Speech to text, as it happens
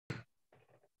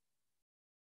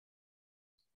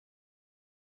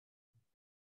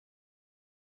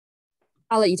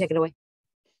I'll let you take it away.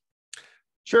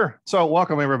 Sure. So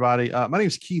welcome, everybody. My name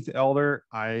is Keith Elder.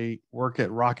 I work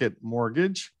at Rocket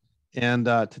Mortgage. And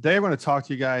today I'm going to talk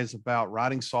to you guys about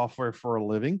writing software for a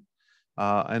living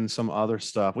and some other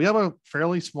stuff. We have a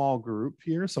fairly small group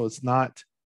here, so it's not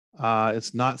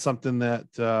something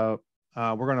that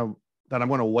I'm going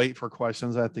to wait for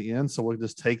questions at the end. So we'll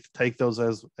just take those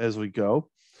as we go.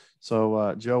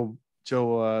 So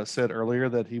Joe said earlier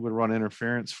that he would run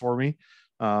interference for me.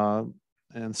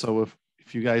 And so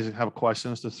if you guys have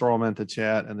questions, just throw them into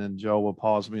chat, and then Joe will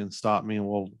pause me and stop me, and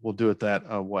we'll do it that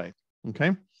way.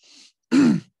 Okay.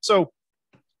 So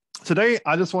today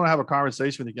I just want to have a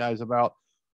conversation with you guys about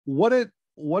what it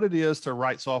is to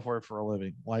write software for a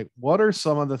living. Like, what are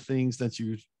some of the things that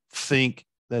you think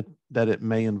that it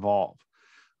may involve?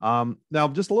 Now,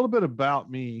 just a little bit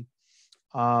about me.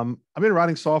 I've been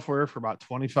writing software for about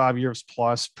 25 years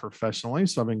plus professionally,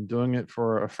 so I've been doing it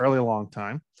for a fairly long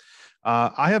time.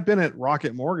 I have been at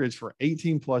Rocket Mortgage for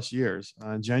 18 plus years.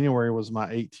 January was my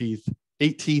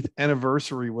 18th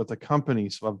anniversary with the company.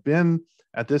 So I've been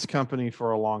at this company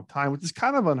for a long time, which is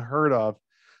kind of unheard of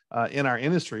in our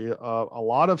industry. A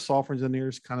lot of software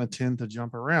engineers kind of tend to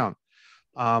jump around.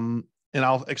 And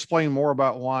I'll explain more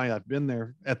about why I've been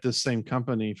there at this same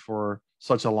company for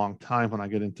such a long time when I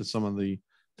get into some of the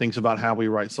things about how we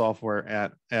write software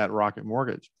at Rocket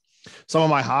Mortgage. Some of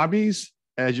my hobbies,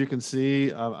 as you can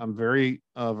see, I'm very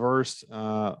versed.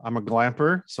 I'm a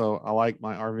glamper, so I like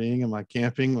my RVing and my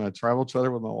camping, my travel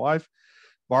trailer with my wife,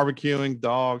 barbecuing,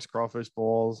 dogs, crawfish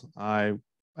bowls. I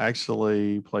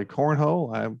actually play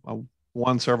cornhole. I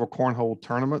won several cornhole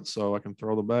tournaments, so I can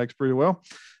throw the bags pretty well.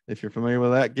 If you're familiar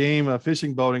with that game,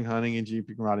 fishing, boating, hunting, and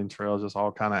jeeping, riding trails, just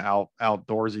all kind of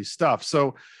outdoorsy stuff.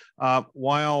 So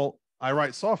while I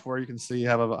write software, you can see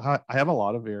I have a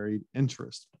lot of varied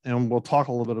interests, and we'll talk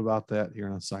a little bit about that here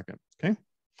in a second. Okay.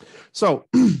 So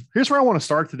here's where I want to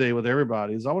start today with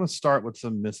everybody is I want to start with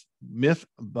some myth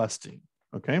busting.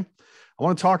 Okay. I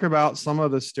want to talk about some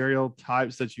of the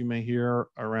stereotypes that you may hear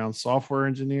around software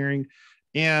engineering.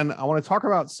 And I want to talk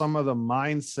about some of the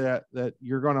mindset that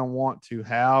you're going to want to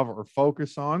have or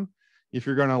focus on if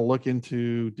you're going to look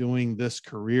into doing this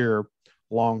career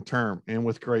long-term and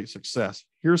with great success.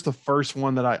 Here's the first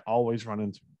one that I always run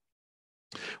into.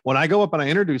 When I go up and I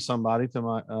introduce somebody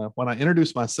when I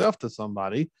introduce myself to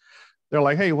somebody, they're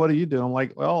like, "Hey, what do you do?" I'm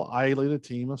like, "Well, I lead a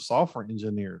team of software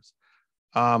engineers."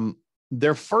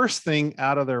 Their first thing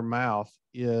out of their mouth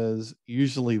is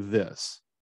usually this,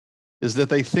 is that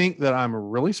they think that I'm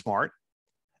really smart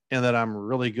and that I'm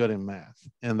really good in math.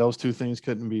 And those two things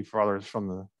couldn't be farther from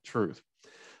the truth.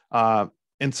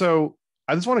 And so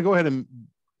I just want to go ahead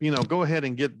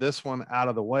and get this one out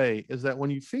of the way, is that when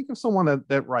you think of someone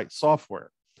that writes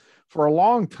software, for a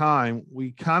long time,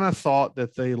 we kind of thought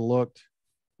that they looked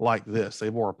like this. They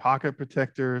wore pocket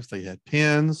protectors, they had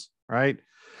pens, right?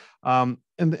 And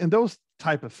those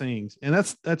type of things. And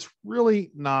that's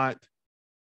really not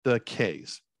the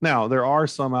case. Now, there are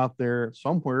some out there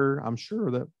somewhere, I'm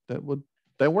sure,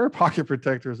 that wear pocket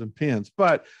protectors and pens.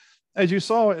 But as you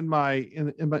saw in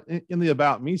the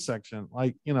About Me section,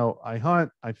 like, I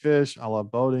hunt, I fish, I love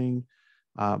boating,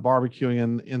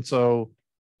 barbecuing. And so,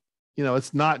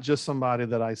 it's not just somebody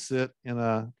that I sit in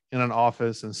an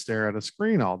office and stare at a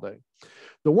screen all day.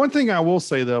 The one thing I will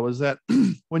say, though, is that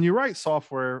when you write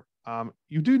software,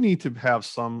 you do need to have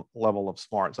some level of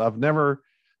smarts. I've never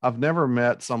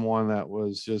met someone that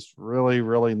was just really,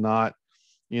 really not,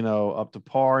 up to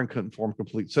par and couldn't form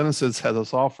complete sentences as a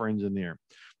software engineer.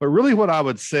 But really what I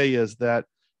would say is that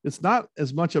it's not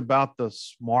as much about the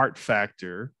smart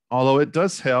factor, although it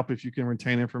does help if you can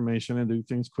retain information and do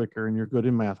things quicker and you're good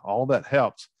in math. All that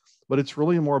helps, but it's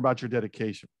really more about your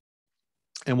dedication.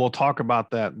 And we'll talk about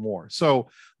that more. So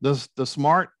the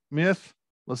smart myth,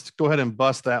 let's go ahead and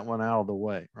bust that one out of the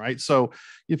way, right? So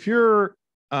if you were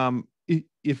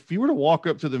to walk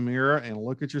up to the mirror and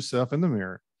look at yourself in the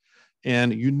mirror,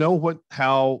 and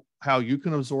how you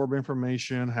can absorb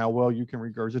information, how well you can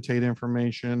regurgitate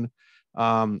information,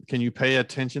 can you pay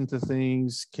attention to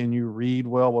things? Can you read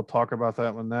well? We'll talk about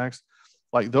that one next.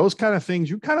 Like those kind of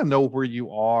things, you kind of know where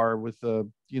you are with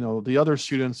the other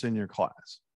students in your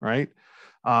class, right?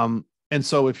 And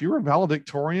so if you're a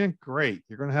valedictorian, great,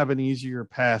 you're going to have an easier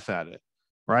path at it,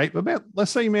 right? But let's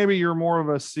say maybe you're more of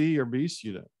a C or B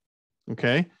student,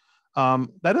 okay?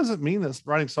 That doesn't mean that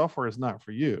writing software is not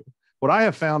for you. What I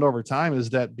have found over time is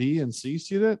that B and C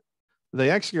student, they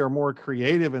actually are more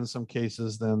creative in some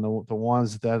cases than the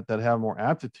ones that have more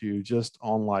aptitude just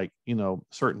on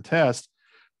certain tests,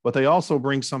 but they also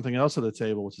bring something else to the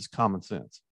table, which is common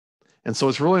sense. And so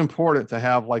it's really important to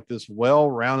have like this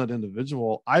well-rounded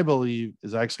individual, I believe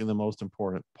is actually the most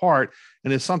important part.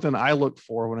 And it's something I look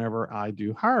for whenever I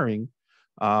do hiring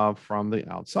from the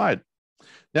outside.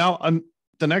 Now,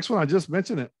 the next one I just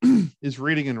mentioned it is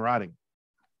reading and writing.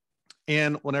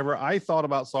 And whenever I thought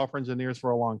about software engineers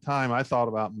for a long time, I thought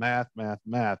about math.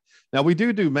 Now we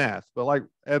do math, but like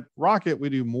at Rocket, we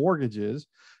do mortgages.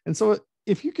 And so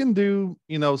if you can do,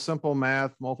 simple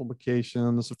math,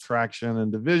 multiplication, subtraction,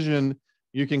 and division,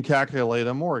 you can calculate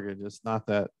a mortgage. It's not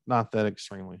that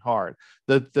extremely hard.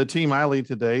 The team I lead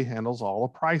today handles all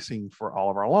the pricing for all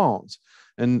of our loans.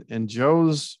 And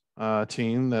Joe's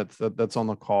team that's on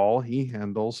the call, he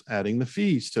handles adding the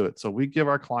fees to it. So we give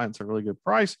our clients a really good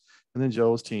price, and then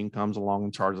Joe's team comes along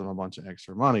and charges them a bunch of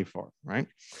extra money for it, right?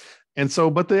 And so,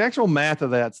 but the actual math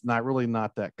of that's not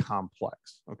that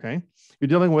complex, okay? You're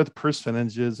dealing with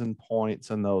percentages and points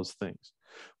and those things.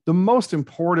 The most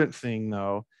important thing,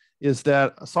 though, is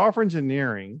that software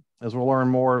engineering, as we'll learn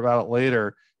more about it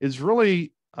later, is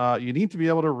really, you need to be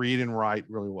able to read and write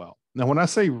really well. Now, when I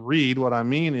say read, what I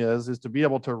mean is to be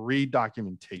able to read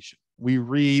documentation. We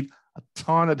read a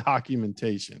ton of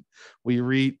documentation. We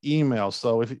read emails.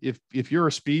 So if you're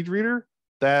a speed reader,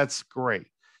 that's great.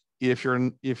 If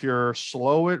you're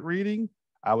slow at reading,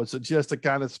 I would suggest to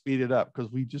kind of speed it up,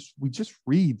 because we just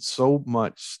read so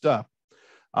much stuff.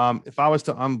 If I was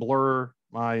to unblur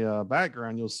my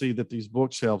background, you'll see that these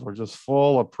bookshelves are just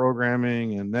full of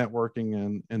programming and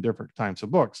networking and different types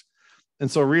of books. And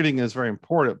so reading is very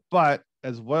important, but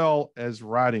as well as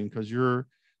writing, because you're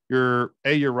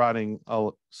writing a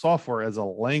software as a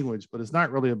language, but it's not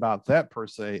really about that per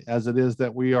se, as it is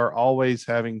that we are always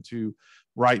having to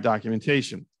write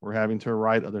documentation. We're having to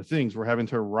write other things. We're having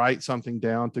to write something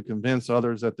down to convince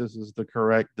others that this is the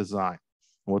correct design.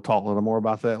 And we'll talk a little more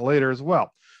about that later as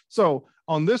well. So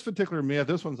on this particular myth,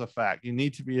 this one's a fact. You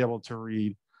need to be able to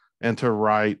read and to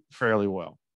write fairly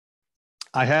well.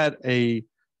 I had a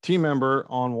team member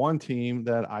on one team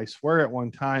that I swear at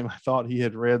one time I thought he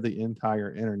had read the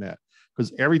entire internet,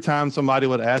 because every time somebody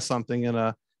would ask something in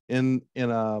a team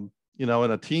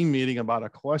meeting about a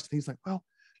question, he's like, well,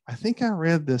 I think I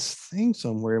read this thing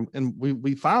somewhere. And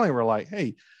we finally were like,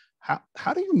 hey,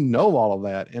 how do you know all of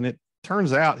that? And it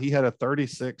turns out he had a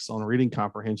 36 on reading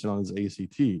comprehension on his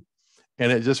ACT.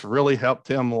 And it just really helped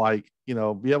him,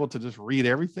 be able to just read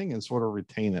everything and sort of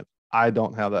retain it. I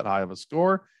don't have that high of a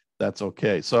score. That's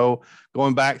okay. So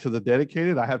going back to the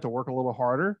dedicated, I have to work a little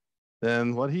harder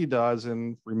than what he does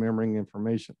in remembering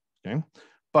information. Okay.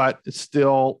 But it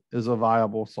still is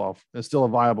it's still a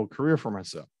viable career for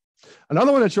myself.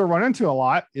 Another one that you'll run into a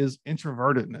lot is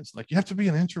introvertedness. Like, you have to be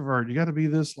an introvert. You got to be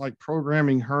this like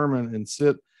programming hermit and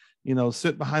sit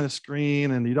behind a screen,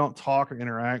 and you don't talk or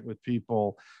interact with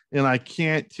people. And I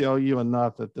can't tell you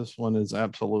enough that this one is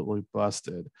absolutely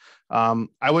busted.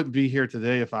 I wouldn't be here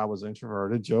today if I was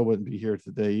introverted. Joe wouldn't be here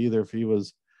today either if he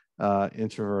was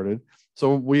introverted.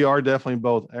 So we are definitely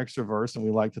both extroverts, and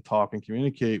we like to talk and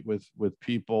communicate with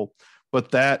people. But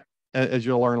that, as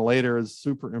you'll learn later, is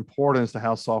super important as to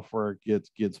how software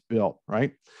gets built,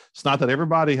 right? It's not that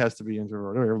everybody has to be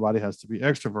introverted, everybody has to be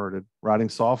extroverted. Writing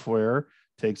software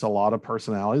takes a lot of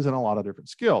personalities and a lot of different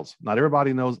skills. Not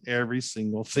everybody knows every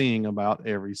single thing about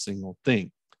every single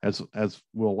thing, as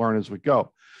we'll learn as we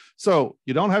go. So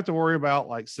you don't have to worry about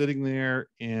like sitting there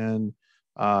and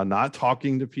not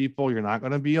talking to people. You're not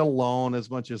going to be alone as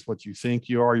much as what you think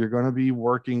you are. You're going to be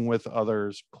working with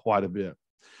others quite a bit.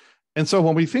 And so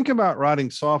when we think about writing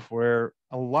software,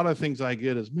 a lot of things I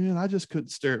get is, man, I just couldn't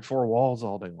stare at four walls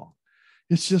all day long.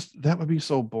 It's just, that would be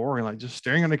so boring, like just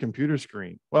staring at a computer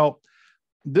screen. Well,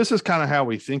 this is kind of how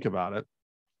we think about it.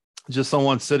 Just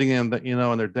someone sitting in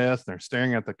their desk, and they're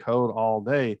staring at the code all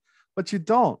day, but you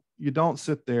don't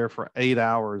sit there for 8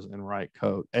 hours and write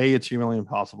code. It's humanly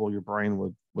impossible. Your brain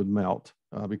would melt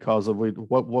because of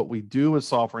what we do as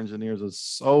software engineers is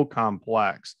so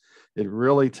complex. It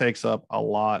really takes up a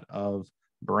lot of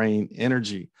brain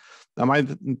energy. Now,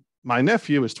 my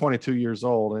nephew is 22 years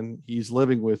old, and he's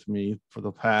living with me for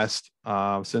the past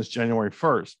since January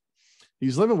 1st.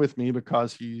 He's living with me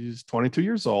because he's 22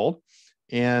 years old,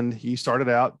 and he started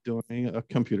out doing a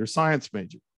computer science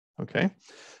major. Okay.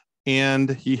 And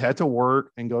he had to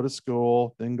work and go to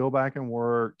school, then go back and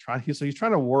work. So he's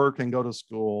trying to work and go to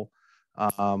school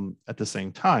at the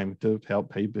same time to help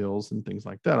pay bills and things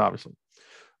like that, obviously.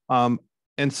 And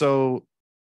so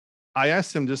I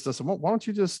asked him I said, why don't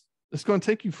you it's going to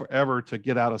take you forever to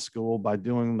get out of school by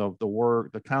doing the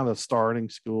work, the kind of the starting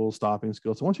school, stopping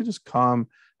school. So why don't you just come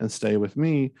and stay with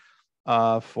me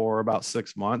for about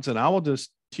 6 months, and I will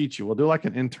just teach you. We'll do like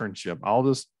an internship. I'll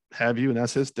just have you, and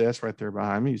that's his desk right there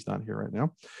behind me. He's not here right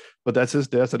now, but that's his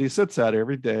desk that he sits at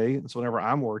every day. And so whenever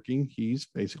I'm working, he's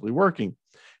basically working.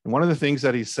 And one of the things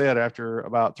that he said after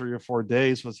about 3 or 4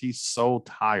 days was he's so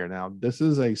tired. Now, this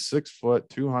is a 6 foot,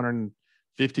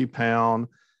 250-pound,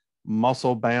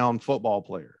 muscle bound football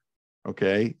player.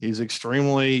 Okay. He's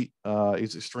extremely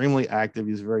active.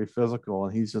 He's very physical.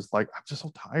 And he's just like, I'm just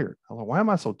so tired. I'm like, why am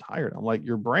I so tired? I'm like,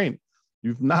 your brain,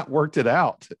 you've not worked it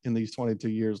out in these 22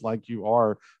 years like you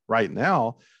are right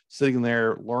now, sitting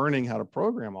there learning how to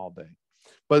program all day.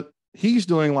 But he's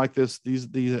doing like these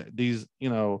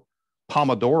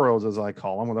Pomodoros, as I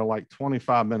call them, where they're like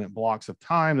 25-minute blocks of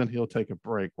time. Then he'll take a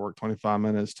break, work 25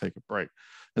 minutes, take a break.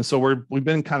 And so we've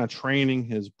been kind of training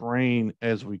his brain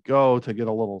as we go to get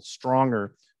a little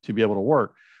stronger to be able to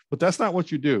work. But that's not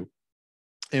what you do.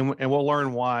 And we'll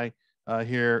learn why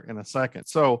here in a second.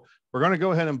 So we're going to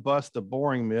go ahead and bust the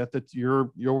boring myth that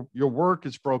your work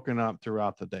is broken up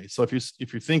throughout the day. So if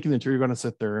you're thinking that you're going to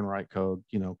sit there and write code,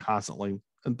 constantly,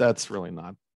 that's really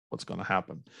not what's going to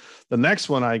happen. The next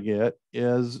one I get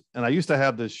is, and I used to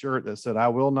have this shirt that said, I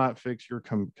will not fix your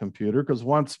computer, because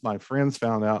once my friends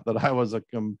found out that I was a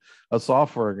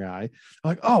software guy,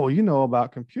 like, oh, well, you know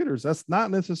about computers. That's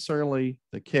not necessarily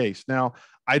the case. Now,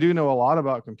 I do know a lot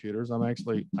about computers. I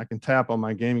can tap on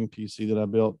my gaming PC that I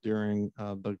built during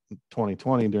the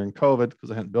 2020 during COVID,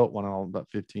 because I hadn't built one in about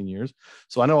 15 years.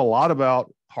 So I know a lot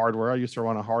about hardware. I used to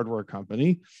run a hardware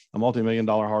company, a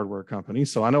multi-million-dollar hardware company.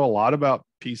 So I know a lot about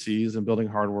PCs and building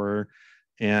hardware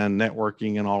and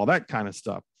networking and all of that kind of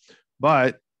stuff.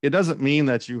 But it doesn't mean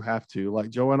that you have to. Like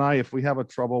Joe and I, if we have a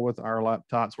trouble with our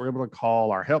laptops, we're able to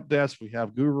call our help desk. We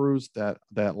have gurus that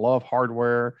love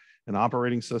hardware and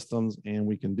operating systems, and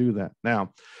we can do that.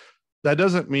 Now, that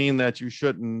doesn't mean that you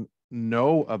shouldn't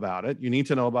know about it. You need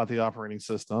to know about the operating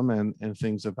system and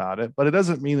things about it, but it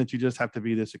doesn't mean that you just have to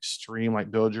be this extreme,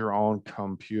 like build your own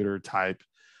computer type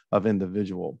of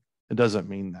individual. It doesn't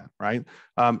mean that, right?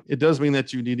 It does mean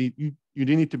that you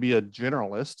need to be a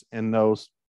generalist and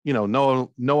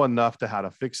know enough to how to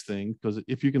fix things, because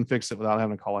if you can fix it without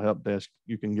having to call a help desk,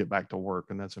 you can get back to work,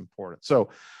 and that's important. So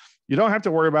you don't have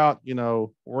to worry about,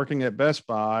 working at Best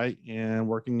Buy and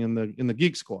working in the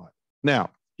Geek Squad. Now,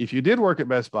 if you did work at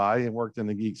Best Buy and worked in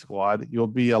the Geek Squad, you'll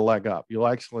be a leg up. You'll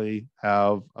actually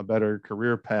have a better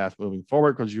career path moving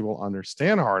forward, because you will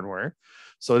understand hardware.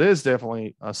 So it is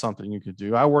definitely something you could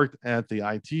do. I worked at the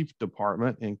IT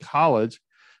department in college,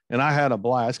 and I had a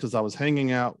blast because I was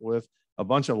hanging out with a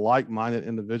bunch of like-minded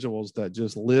individuals that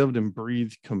just lived and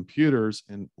breathed computers.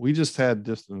 And we just had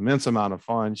just an immense amount of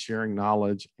fun sharing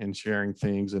knowledge and sharing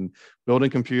things and building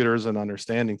computers and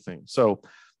understanding things. So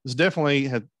this definitely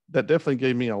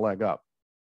gave me a leg up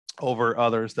over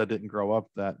others that didn't grow up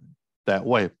that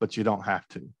way, but you don't have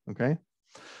to. Okay.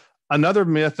 Another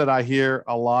myth that I hear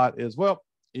a lot is, well,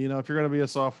 if you're going to be a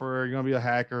software, you're going to be a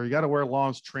hacker, you got to wear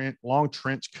long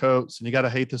trench coats and you got to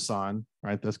hate the sun,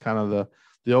 right? That's kind of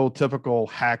the old typical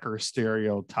hacker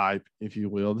stereotype, if you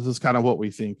will. This is kind of what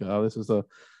we think of. This is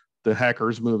the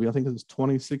Hackers movie. I think it was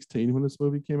 2016 when this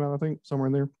movie came out, I think, somewhere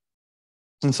in there.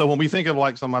 And so when we think of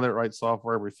like somebody that writes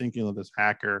software, we're thinking of this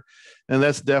hacker, and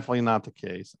that's definitely not the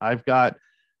case. I've got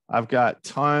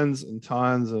tons and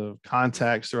tons of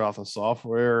contacts throughout the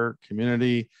software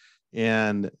community.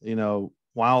 And,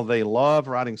 while they love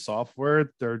writing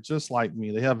software, they're just like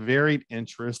me. They have varied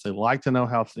interests. They like to know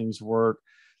how things work.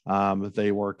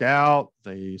 They work out.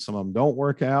 Some of them don't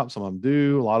work out. Some of them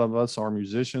do. A lot of us are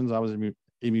musicians. I was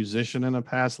a musician in a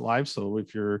past life. So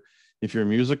if you're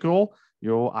musical,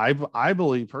 I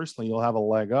believe personally, you'll have a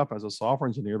leg up as a software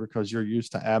engineer, because you're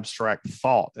used to abstract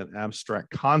thought and abstract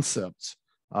concepts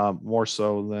more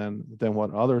so than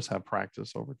what others have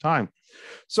practiced over time.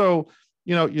 So,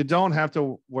 you don't have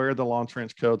to wear the long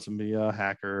trench coats and be a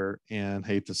hacker and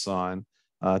hate the sun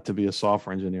to be a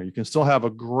software engineer. You can still have a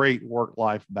great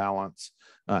work-life balance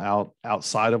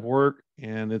outside of work.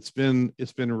 And it's been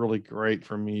really great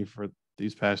for me for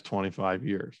these past 25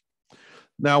 years.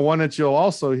 Now, one that you'll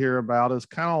also hear about is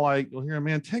kind of like, you'll hear,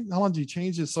 man, technology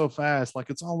changes so fast,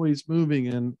 like it's always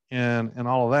moving and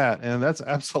all of that. And that's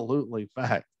absolutely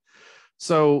fact.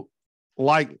 So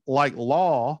like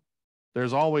law,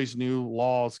 there's always new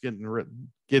laws getting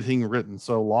written.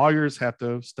 So lawyers have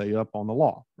to stay up on the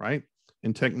law, right?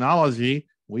 In technology,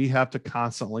 we have to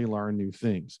constantly learn new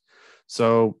things.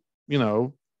 So,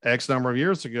 X number of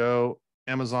years ago,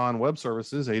 Amazon Web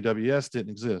Services, AWS,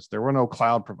 didn't exist. There were no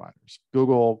cloud providers.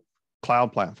 Google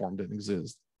Cloud Platform didn't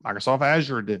exist. Microsoft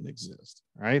Azure didn't exist,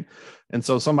 right? And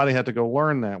so somebody had to go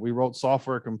learn that. We wrote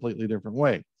software a completely different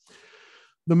way.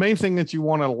 The main thing that you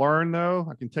want to learn, though,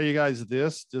 I can tell you guys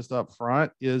this just up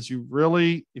front, is you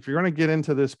really, if you're going to get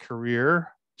into this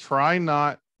career, try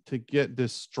not to get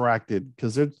distracted,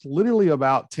 because there's literally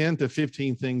about 10 to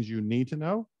 15 things you need to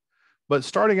know. But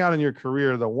starting out in your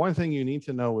career, the one thing you need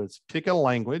to know is pick a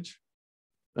language,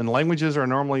 and languages are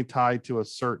normally tied to a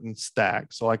certain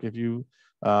stack. So like if you,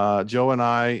 Joe and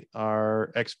I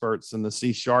are experts in the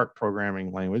C#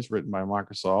 programming language written by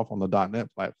Microsoft on the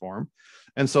 .NET platform.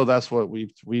 And so that's what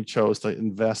we chose to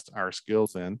invest our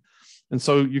skills in. And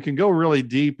so you can go really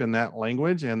deep in that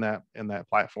language and that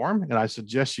platform. And I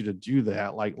suggest you to do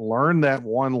that, like learn that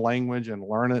one language and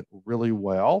learn it really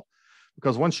well.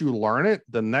 Because once you learn it,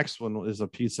 the next one is a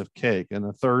piece of cake. And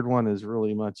the third one is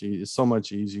really so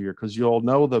much easier, because you'll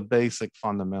know the basic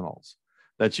fundamentals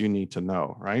that you need to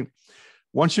know, right?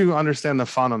 Once you understand the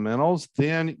fundamentals,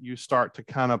 then you start to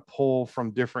kind of pull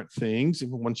from different things.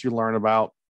 Once you learn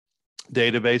about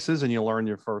databases and you learn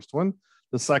your first one,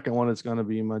 the second one is going to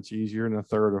be much easier, and the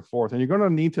third or fourth. And you're going to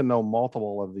need to know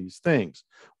multiple of these things.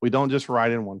 We don't just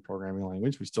write in one programming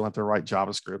language. We still have to write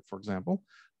JavaScript, for example,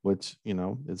 which,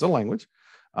 is a language.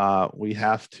 We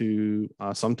have to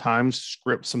sometimes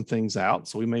script some things out.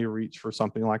 So we may reach for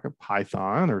something like a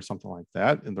Python or something like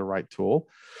that in the right tool.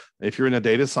 If you're in a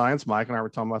data science, Mike and I were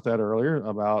talking about that earlier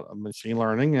about machine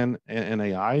learning and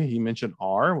AI. He mentioned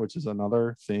R, which is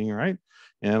another thing, right?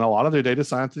 And a lot of the data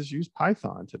scientists use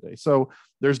Python today. So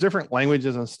there's different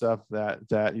languages and stuff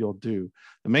that you'll do.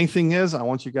 The main thing is, I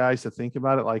want you guys to think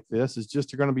about it like this, is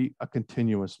just you're going to be a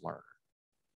continuous learner.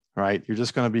 Right? You're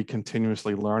just going to be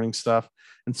continuously learning stuff.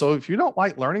 And so if you don't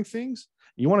like learning things,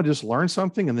 you want to just learn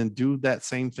something and then do that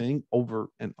same thing over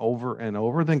and over and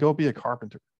over, then go be a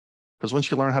carpenter. Because once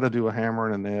you learn how to do a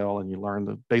hammer and a nail and you learn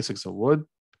the basics of wood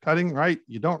cutting, right,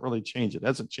 you don't really change it. It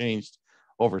hasn't changed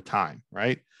over time,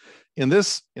 right? In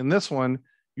this one,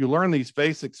 you learn these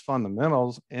basics,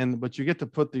 fundamentals, but you get to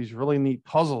put these really neat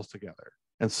puzzles together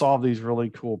and solve these really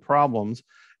cool problems.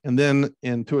 And then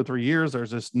in 2 or 3 years, there's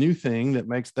this new thing that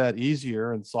makes that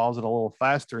easier and solves it a little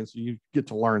faster. And so you get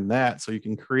to learn that so you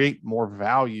can create more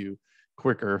value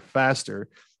quicker, faster.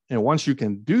 And once you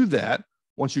can do that,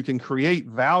 once you can create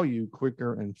value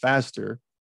quicker and faster,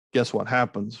 guess what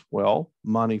happens? Well,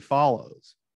 money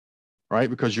follows,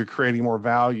 right? Because you're creating more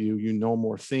value, you know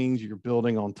more things, you're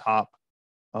building on top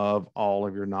of all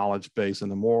of your knowledge base.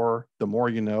 And the more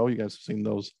you know, you guys have seen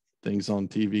those things on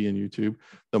TV and YouTube,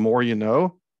 the more you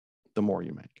know, the more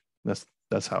you make.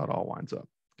 That's how it all winds up.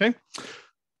 Okay.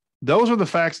 Those are the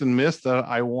facts and myths that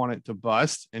I wanted to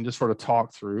bust and just sort of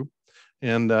talk through.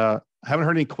 And I haven't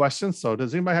heard any questions. So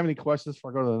does anybody have any questions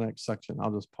before I go to the next section?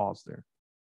 I'll just pause there.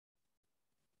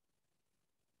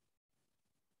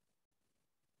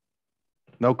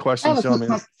 No questions,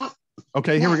 gentlemen.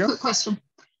 Okay, here we go. Quick question.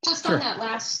 Just Sure. on that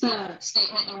last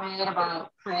statement you made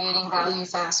about creating value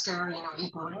faster,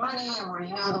 equaling money, and more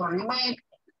you know, the more you make.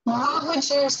 What would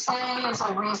you say is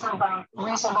a reasonable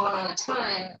amount of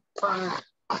time for an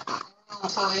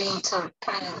employee to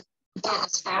kind of get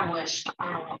established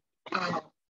on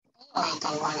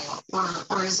making money?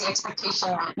 Or is the expectation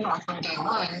that, from day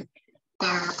one,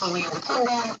 they're fully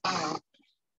independent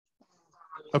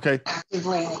and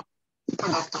actively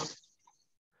productive?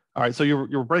 All right, so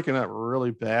you're breaking up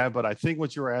really bad, but I think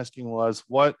what you were asking was,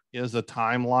 what is a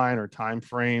timeline or time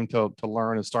frame to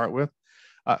learn and start with?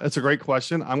 It's a great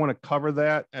question. I'm going to cover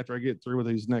that after I get through with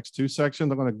these next 2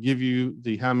 sections. I'm going to give you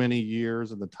the how many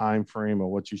years and the time frame of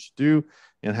what you should do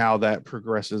and how that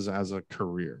progresses as a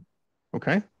career.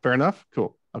 Okay, fair enough.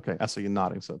 Cool. Okay, I see you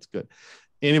nodding, so it's good.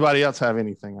 Anybody else have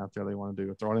anything out there they want to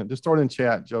do? Throw it in. Just throw it in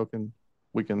chat. Joe can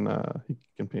he can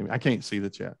pay me. I can't see the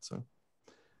chat, so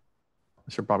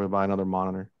I should probably buy another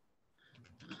monitor.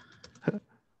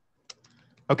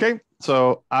 Okay,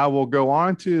 so I will go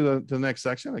on to the next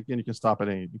section. Again, you can stop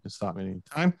me at any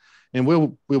time, and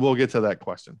we will get to that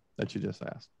question that you just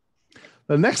asked.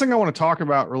 The next thing I want to talk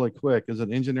about really quick is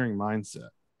an engineering mindset.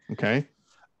 Okay,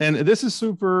 and this is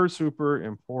super, super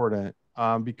important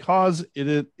because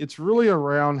it's really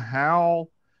around how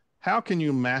can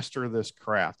you master this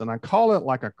craft, and I call it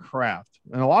like a craft,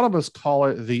 and a lot of us call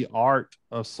it the art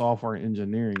of software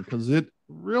engineering, because it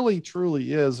really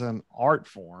truly is an art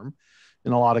form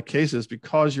in a lot of cases,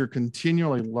 because you're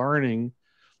continually learning.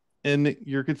 And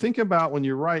you could think about when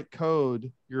you write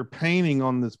code, you're painting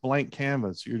on this blank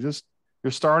canvas.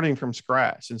 You're starting from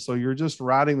scratch. And so you're just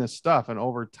writing this stuff. And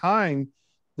over time,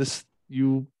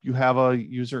 you have a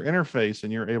user interface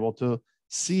and you're able to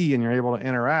see and you're able to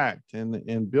interact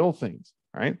and build things,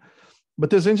 right?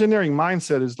 But this engineering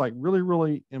mindset is like really,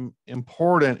 really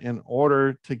important in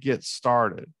order to get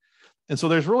started. And so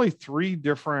there's really three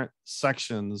different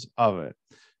sections of it.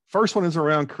 First one is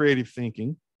around creative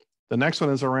thinking. The next one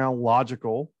is around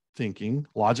logical thinking,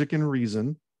 logic and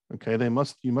reason. Okay,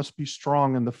 you must be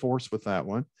strong in the force with that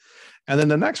one. And then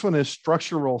the next one is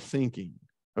structural thinking.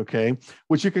 Okay,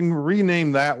 which you can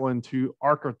rename that one to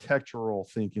architectural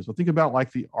thinking. So think about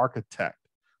like the architect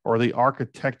or the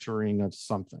architecturing of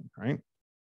something, right?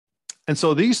 And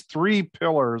so these three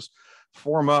pillars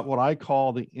form up what I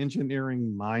call the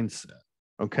engineering mindset.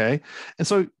 Okay. And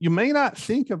so you may not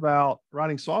think about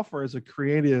writing software as a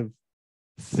creative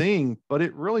thing, but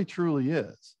it really truly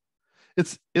is.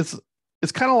 It's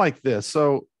kind of like this.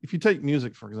 So if you take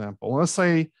music, for example, let's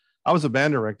say I was a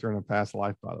band director in a past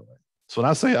life, by the way. So when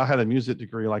I say I had a music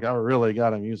degree, like I really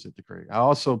got a music degree. I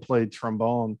also played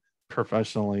trombone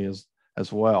professionally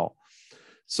as well.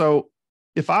 So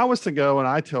if I was to go and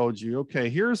I told you, okay,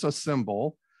 here's a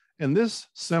symbol, and this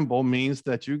symbol means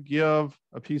that you give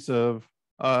a piece of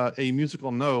a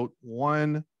musical note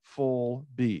one full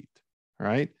beat,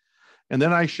 right? And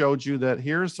then I showed you that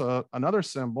here's another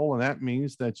symbol, and that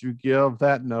means that you give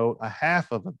that note a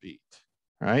half of a beat,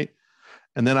 right?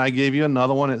 And then I gave you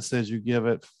another one that says you give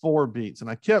it 4 beats. And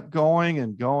I kept going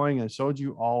and going and showed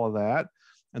you all of that.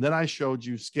 And then I showed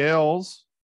you scales,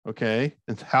 okay,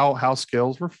 and how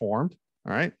scales were formed,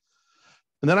 all right?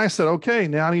 And then I said, okay,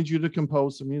 now I need you to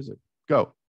compose some music.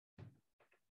 Go.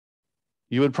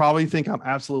 You would probably think I'm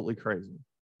absolutely crazy,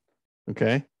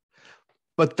 okay?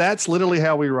 But that's literally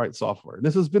how we write software.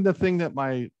 This has been the thing that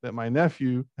my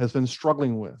nephew has been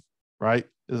struggling with, right,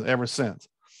 ever since.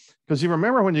 Because you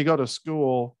remember when you go to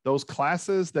school, those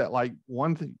classes that like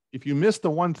one thing, if you missed the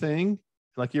one thing,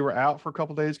 like you were out for a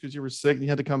couple of days because you were sick and you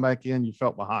had to come back in, you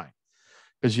felt behind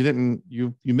because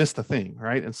you missed the thing,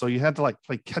 right? And so you had to like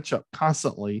play catch up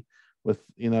constantly with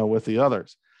the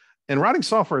others. And writing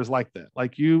software is like that.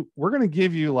 Like we're going to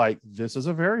give you like, this is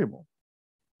a variable,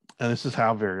 and this is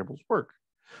how variables work.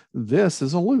 This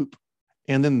is a loop.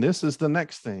 And then this is the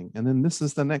next thing. And then this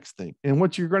is the next thing. And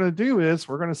what you're going to do is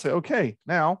we're going to say, okay,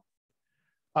 now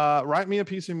write me a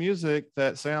piece of music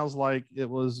that sounds like it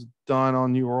was done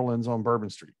on New Orleans on Bourbon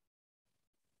Street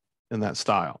in that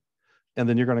style. And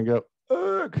then you're going to go,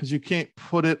 because you can't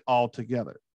put it all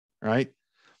together, right?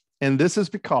 And this is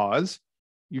because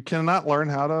you cannot learn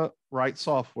how to write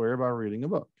software by reading a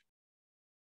book.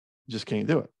 You just can't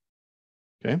do it,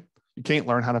 okay? You can't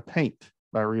learn how to paint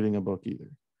by reading a book either.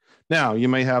 Now, you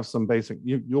may have some basic,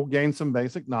 you'll gain some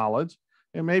basic knowledge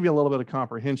and maybe a little bit of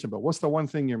comprehension, but what's the one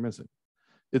thing you're missing?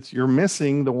 You're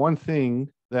missing the one thing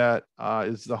that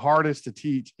is the hardest to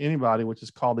teach anybody, which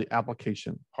is called the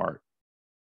application part.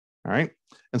 All right.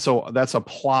 And so that's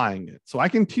applying it. So I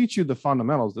can teach you the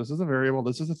fundamentals. This is a variable,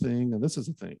 this is a thing, and this is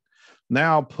a thing.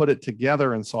 Now put it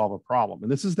together and solve a problem.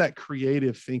 And this is that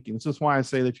creative thinking. This is why I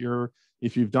say that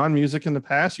if you've done music in the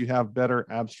past, you have better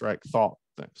abstract thought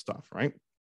stuff, right?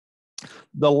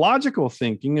 The logical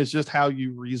thinking is just how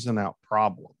you reason out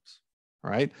problems,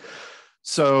 right?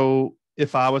 So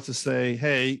if I was to say,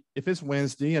 hey, if it's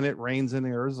Wednesday and it rains in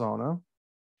Arizona,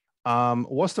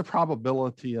 what's the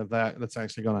probability of that's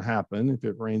actually going to happen if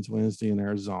it rains Wednesday in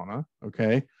Arizona?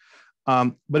 Okay.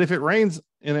 But if it rains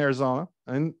in Arizona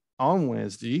and on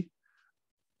Wednesday,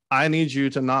 I need you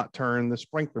to not turn the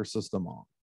sprinkler system on.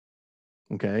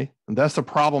 Okay. And that's the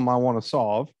problem I want to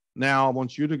solve. Now I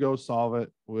want you to go solve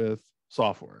it with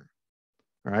software.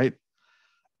 All right.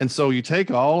 And so you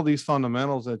take all of these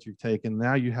fundamentals that you've taken,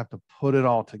 now you have to put it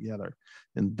all together.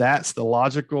 And that's the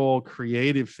logical,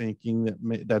 creative thinking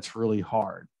that's really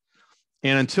hard.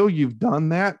 And until you've done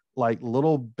that, like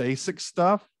little basic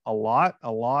stuff, a lot,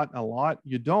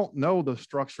 you don't know the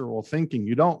structural thinking.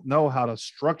 You don't know how to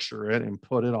structure it and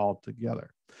put it all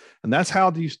together. And that's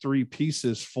how these three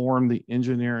pieces form the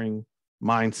engineering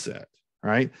mindset,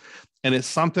 right? And it's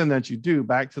something that you do.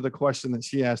 Back to the question that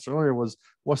she asked earlier was,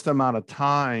 what's the amount of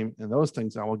time and those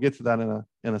things? I will get to that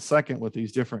in a second with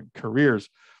these different careers.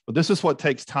 But this is what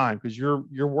takes time, because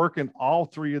you're working all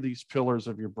three of these pillars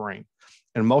of your brain.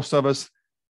 And most of us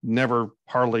never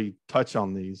hardly touch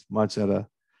on these much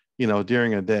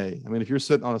during a day. I mean, if you're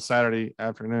sitting on a Saturday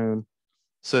afternoon,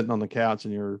 sitting on the couch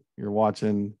and you're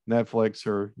watching Netflix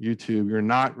or YouTube, you're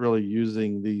not really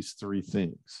using these three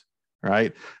things.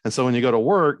 Right. And so when you go to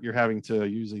work, you're having to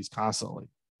use these constantly.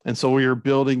 And so you're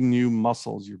building new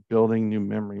muscles, you're building new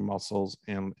memory muscles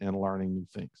and learning new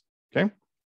things. Okay.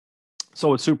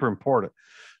 So it's super important.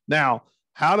 Now,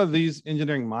 how do these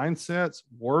engineering mindsets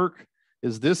work?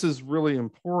 This is really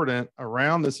important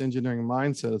around this engineering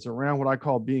mindset. It's around what I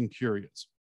call being curious.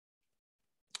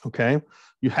 Okay.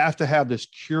 You have to have this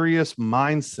curious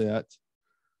mindset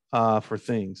for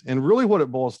things. And really what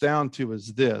it boils down to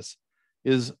is this.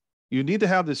 is you need to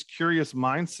have this curious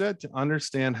mindset to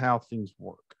understand how things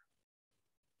work.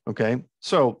 Okay.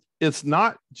 So it's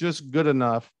not just good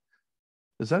enough.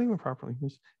 Is that even properly?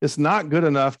 It's not good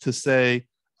enough to say,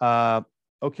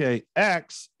 okay,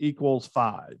 X equals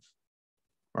 5,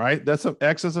 right?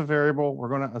 X is a variable. We're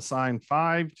going to assign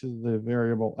 5 to the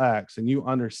variable X, and you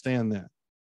understand that,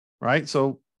 right?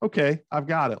 So, okay, I've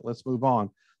got it. Let's move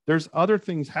on. There's other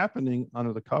things happening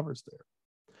under the covers there.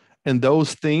 And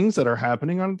those things that are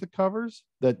happening under the covers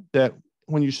that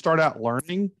when you start out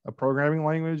learning a programming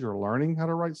language or learning how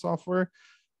to write software,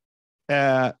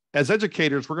 as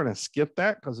educators, we're going to skip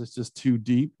that because it's just too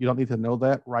deep. You don't need to know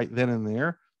that right then and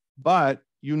there, but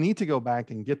you need to go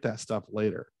back and get that stuff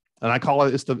later. And I call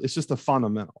it, it's just the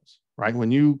fundamentals, right?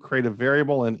 When you create a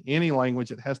variable in any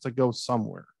language, it has to go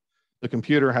somewhere. The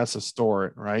computer has to store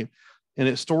it, right? And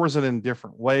it stores it in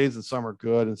different ways, and some are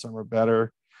good and some are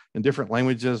better. And different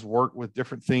languages work with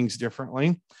different things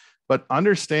differently. But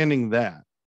understanding that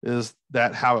is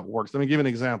that how it works. Let me give you an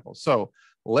example. So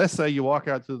let's say you walk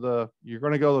out you're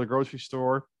going to go to the grocery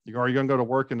store, or you're going to go to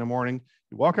work in the morning.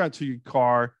 You walk out to your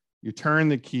car, you turn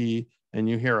the key, and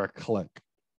you hear a click.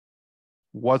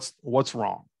 What's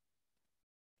wrong?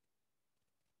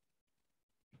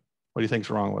 What do you think's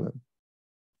wrong with it?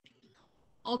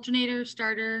 Alternator,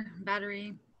 starter,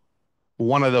 battery.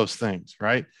 One of those things,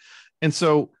 right? And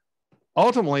so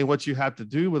ultimately what you have to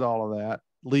do with all of that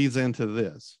leads into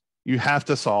this. You have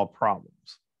to solve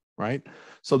problems, right?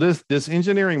 So this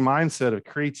engineering mindset of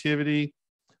creativity,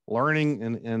 learning,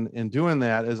 and doing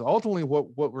that is ultimately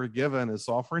what we're given as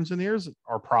software engineers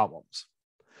are problems.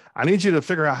 I need you to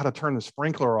figure out how to turn the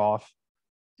sprinkler off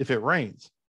if it rains.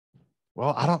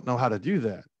 Well, I don't know how to do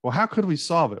that. Well, how could we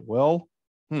solve it? Well,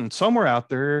 somewhere out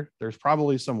there's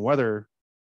probably some weather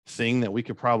thing that we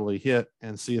could probably hit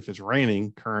and see if it's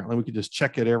raining currently. We could just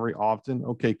check it every often.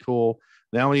 Okay, cool.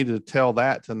 Now we need to tell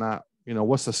that to not,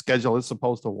 what's the schedule it's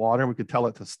supposed to water. We could tell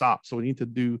it to stop. So we need to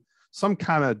do some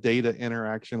kind of data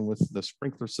interaction with the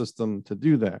sprinkler system to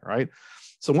do that, right?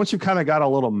 So once you kind of got a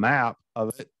little map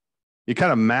of it, you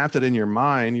kind of mapped it in your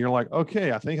mind. You're like,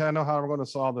 okay, I think I know how I'm going to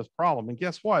solve this problem. And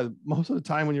guess what? Most of the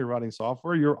time when you're writing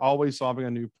software, you're always solving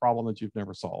a new problem that you've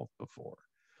never solved before,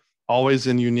 always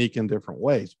in unique and different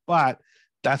ways. But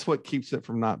that's what keeps it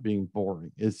from not being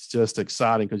boring. It's just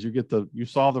exciting because you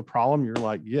solve the problem. You're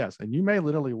like, yes. And you may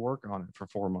literally work on it for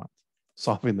 4 months,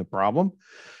 solving the problem.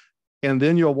 And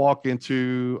then you'll walk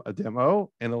into a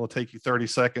demo and it will take you 30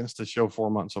 seconds to show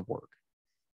 4 months of work.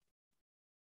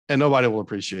 And nobody will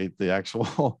appreciate the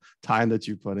actual time that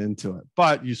you put into it,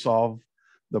 but you solve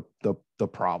the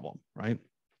problem, right?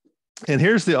 And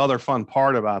here's the other fun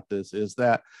part about this is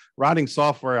that writing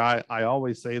software, I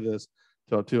always say this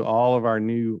to all of our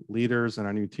new leaders and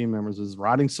our new team members, is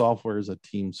writing software is a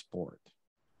team sport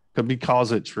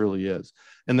because it truly is.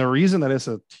 And the reason that it's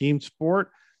a team sport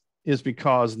is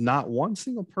because not one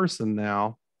single person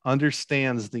now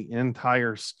understands the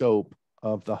entire scope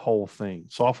of the whole thing.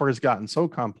 Software has gotten so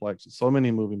complex, so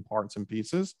many moving parts and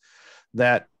pieces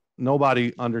that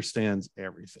nobody understands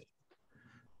everything.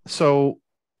 So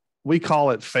we call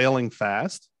it failing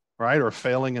fast, right? Or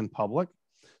failing in public.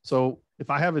 So if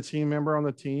I have a team member on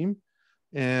the team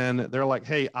and they're like,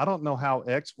 hey, I don't know how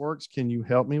X works. Can you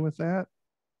help me with that?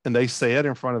 And they say it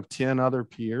in front of 10 other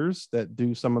peers that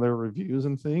do some of their reviews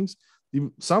and things.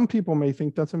 Some people may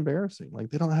think that's embarrassing.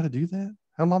 Like, they don't know how to do that.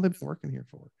 How long have they been working here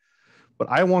for? But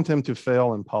I want them to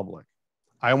fail in public.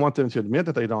 I want them to admit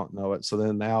that they don't know it. So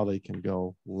then now they can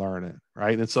go learn it,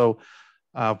 right? And so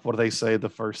what do they say? The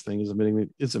first thing is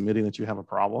admitting that you have a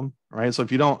problem, right? So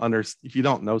if you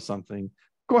don't know something,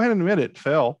 go ahead and admit it,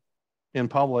 fail in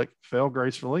public, fail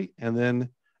gracefully, and then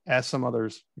ask some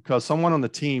others, because someone on the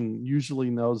team usually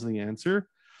knows the answer.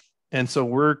 And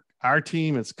so our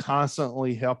team is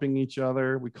constantly helping each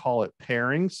other. We call it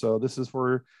pairing. So this is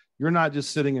where you're not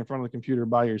just sitting in front of the computer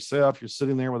by yourself. You're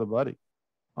sitting there with a buddy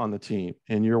on the team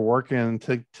and you're working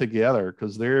together,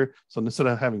 because so instead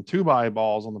of having 2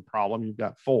 eyeballs on the problem, you've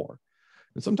got 4.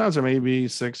 And sometimes there may be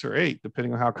 6 or 8,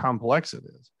 depending on how complex it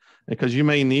is. Because you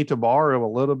may need to borrow a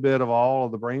little bit of all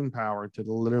of the brain power to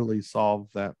literally solve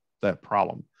that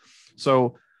problem.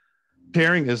 So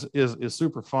pairing is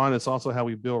super fun. It's also how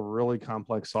we build really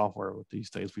complex software with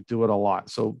these days. We do it a lot.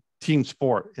 So team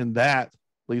sport, and that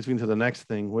leads me to the next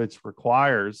thing, which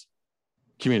requires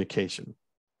communication.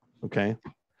 Okay.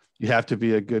 You have to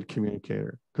be a good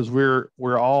communicator, because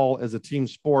we're all, as a team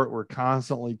sport, we're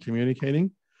constantly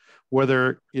communicating,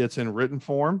 whether it's in written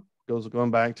form,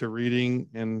 going back to reading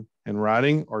and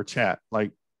writing, or chat.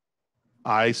 Like,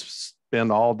 I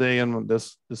spend all day in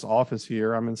this office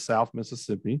here. I'm in South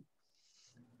Mississippi,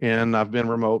 and I've been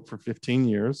remote for 15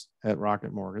 years at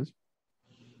Rocket Mortgage.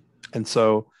 And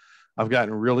so I've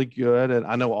gotten really good at,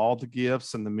 I know all the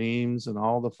gifts and the memes and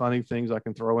all the funny things I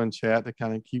can throw in chat to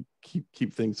kind of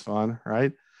keep things fun,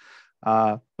 right?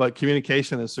 But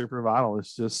communication is super vital.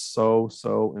 It's just so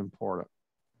important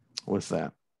with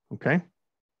that. Okay.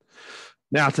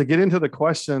 Now to get into the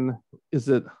question, is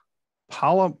it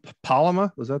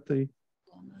Paloma? Was that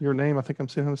your name? I think I'm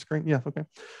seeing on the screen. Yeah. Okay.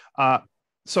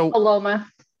 So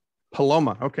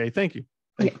Paloma. Okay. Thank you.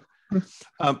 Thank you.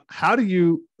 How do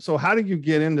you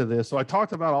get into this? So I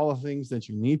talked about all the things that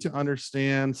you need to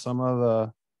understand, some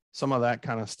of that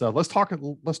kind of stuff. Let's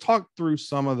talk through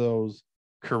some of those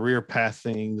career path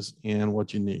things and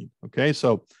what you need. Okay.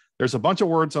 So there's a bunch of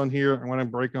words on here. I'm going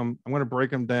to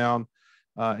break them down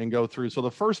and go through. So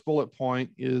the first bullet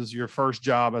point is your first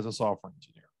job as a software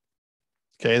engineer.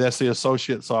 Okay. That's the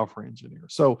associate software engineer.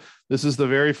 So this is the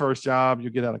very first job you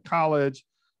get out of college.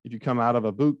 If you come out of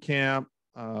a boot camp,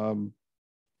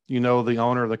 you know the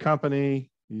owner of the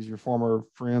company, he's your former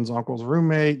friend's uncle's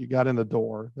roommate, you got in the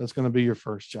door. That's going to be your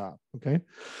first job. Okay.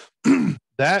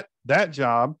 that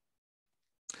job,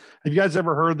 have you guys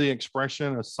ever heard the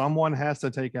expression of someone has to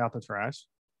take out the trash?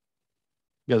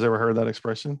 You guys ever heard that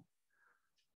expression?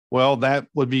 Well, that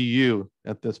would be you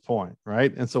at this point,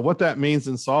 right? And so what that means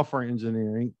in software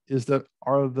engineering is that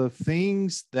are the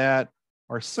things that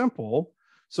are simple.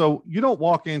 So you don't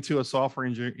walk into a software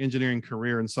engineering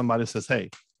career and somebody says,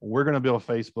 hey, we're going to build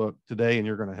Facebook today and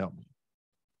you're going to help me.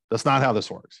 That's not how this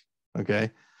works.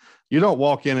 Okay. You don't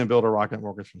walk in and build a Rocket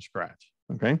Mortgage from scratch.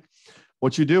 Okay.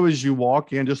 What you do is you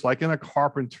walk in just like in a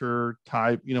carpenter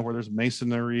type, where there's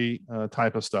masonry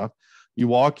type of stuff. You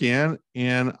walk in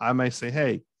and I may say,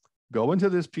 hey, go into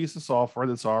this piece of software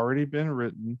that's already been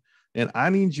written, and I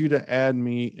need you to add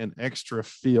me an extra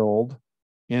field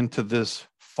into this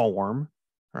form,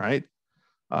 right?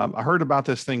 I heard about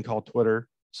this thing called Twitter.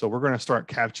 So we're going to start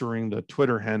capturing the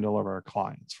Twitter handle of our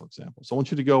clients, for example. So I want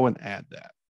you to go and add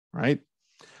that, right?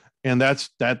 And that's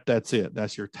it.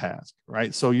 That's your task,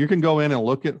 right? So you can go in and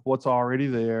look at what's already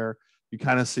there. You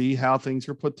kind of see how things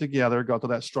are put together, go to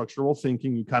that structural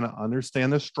thinking. You kind of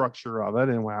understand the structure of it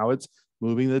and how it's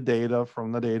moving the data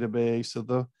from the database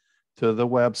to the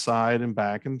website and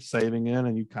back and saving it.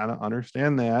 And you kind of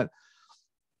understand that.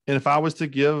 And if I was to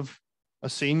give a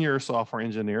senior software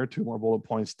engineer 2 more bullet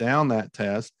points down that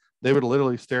test, they would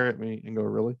literally stare at me and go,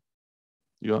 really?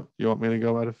 You want me to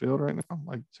go out of field right now?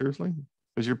 Like, seriously?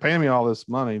 Because you're paying me all this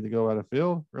money to go out of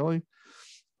field, really?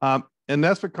 And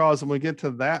that's because when we get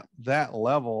to that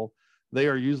level, they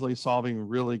are usually solving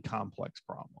really complex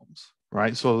problems,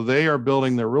 right? So they are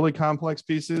building their really complex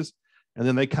pieces, and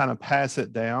then they kind of pass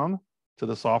it down to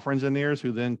the software engineers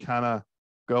who then kind of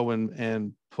go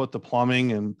and put the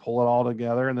plumbing and pull it all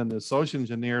together. And then the associate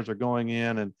engineers are going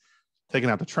in and taking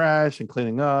out the trash and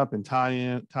cleaning up and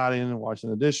tidying and washing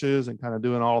the dishes and kind of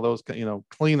doing all those,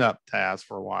 cleanup tasks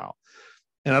for a while.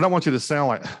 And I don't want you to sound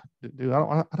like, dude,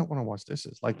 I don't want to wash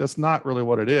dishes. Like, that's not really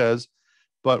what it is.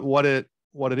 But what it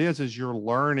is you're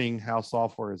learning how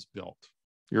software is built.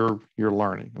 You're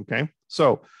learning. Okay.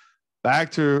 So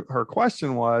back to her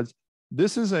question was,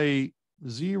 this is a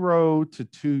 0 to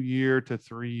 2 year to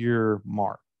 3 year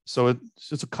mark. So it's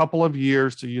just a couple of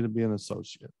years to you to be an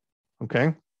associate.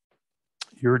 Okay.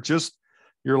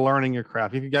 You're learning your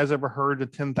craft. Have you guys ever heard the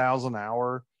 10,000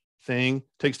 hour thing? It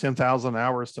takes 10,000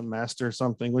 hours to master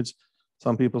something, which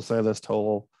some people say that's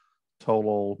total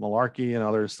malarkey, and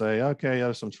others say, okay,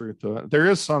 there's some truth to it. There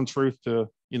is some truth to,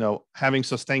 having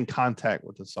sustained contact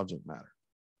with the subject matter.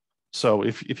 So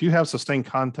if you have sustained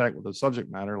contact with the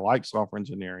subject matter, like software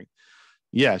engineering,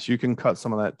 yes, you can cut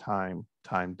some of that time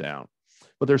down.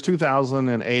 But there's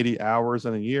 2,080 hours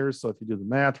in a year. So if you do the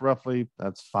math roughly,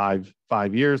 that's five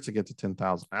years to get to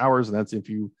 10,000 hours. And that's if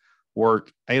you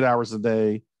work 8 hours a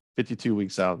day, 52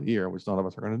 weeks out of the year, which none of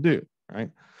us are going to do, right?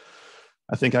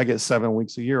 I think I get 7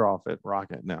 weeks a year off at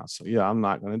Rocket now. So yeah, I'm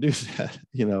not going to do that.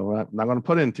 I'm not going to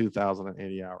put in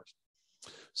 2,080 hours.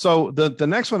 So the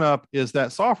next one up is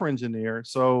that software engineer.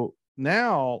 So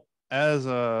now as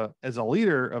a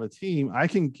leader of a team, I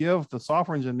can give the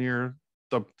software engineer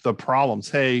the problems.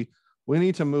 Hey, we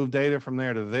need to move data from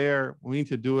there to there. We need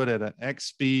to do it at an X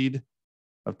speed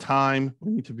of time.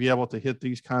 We need to be able to hit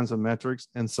these kinds of metrics.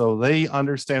 And so they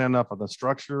understand enough of the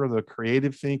structure, the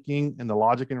creative thinking, and the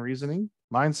logic and reasoning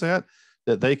mindset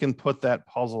that they can put that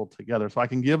puzzle together. So I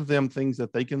can give them things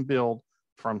that they can build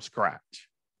from scratch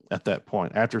at that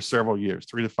point after several years,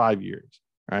 3 to 5 years,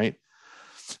 right?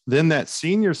 Then that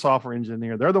senior software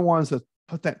engineer, they're the ones that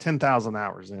put that 10,000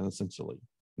 hours in, essentially.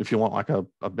 if you want like a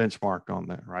benchmark on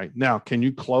that, right? Now, can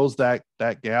you close that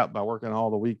gap by working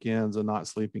all the weekends and not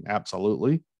sleeping?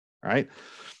 Absolutely, right?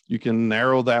 You can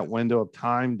narrow that window of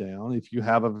time down. If you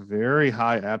have a very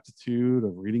high aptitude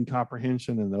of reading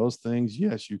comprehension and those things,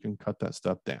 yes, you can cut that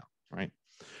stuff down, right?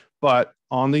 But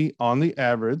on the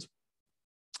average,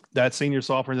 that senior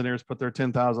software engineers put their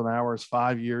 10,000 hours,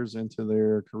 5 years into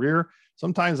their career.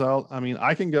 Sometimes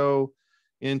I can go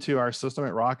into our system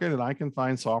at Rocket and I can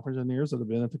find software engineers that have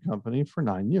been at the company for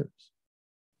 9 years,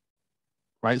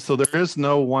 right? So there is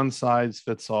no one size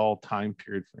fits all time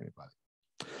period for anybody.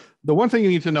 The one thing you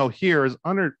need to know here is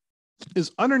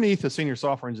underneath a senior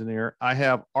software engineer, I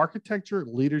have architecture,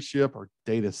 leadership, or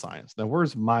data science. Now,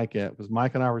 where's Mike at? Because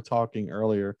Mike and I were talking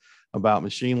earlier about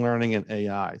machine learning and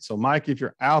AI. So Mike, if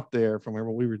you're out there from where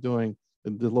we were doing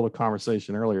the little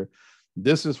conversation earlier,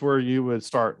 this is where you would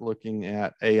start looking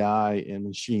at AI and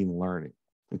machine learning,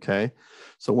 okay?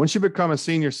 So once you become a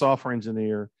senior software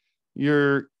engineer,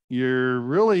 you're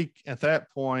really, at that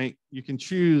point, you can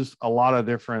choose a lot of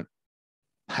different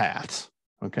paths,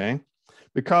 okay?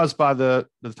 Because by the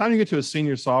time you get to a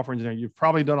senior software engineer, you've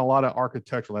probably done a lot of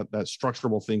architectural, that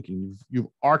structural thinking. You've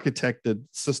architected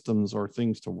systems or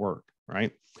things to work,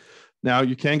 right? Now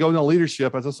you can go into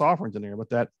leadership as a software engineer, but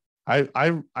that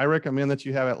I recommend that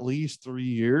you have at least 3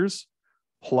 years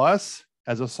plus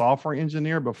as a software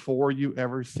engineer before you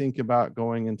ever think about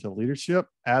going into leadership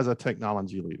as a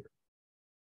technology leader.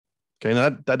 Okay,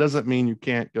 now that doesn't mean you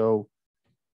can't go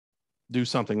do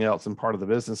something else in part of the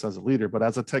business as a leader, but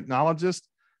as a technologist,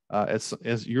 as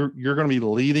you're going to be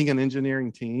leading an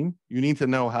engineering team, you need to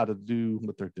know how to do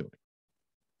what they're doing,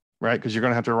 right? Because you're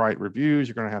going to have to write reviews,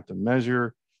 you're going to have to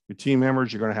measure your team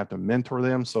members, you're going to have to mentor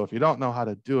them. So if you don't know how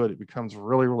to do it, it becomes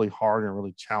really, really hard and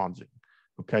really challenging.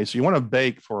 Okay, so you want to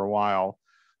bake for a while,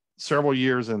 several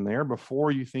years in there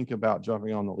before you think about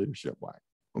jumping on the leadership wagon.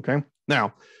 Okay,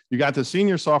 now you got the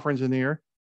senior software engineer,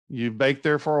 you baked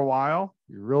there for a while,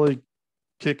 you're really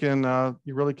kicking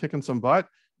some butt.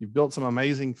 You've built some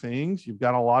amazing things. You've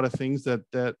got a lot of things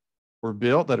that were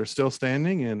built that are still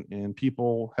standing, and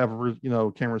people have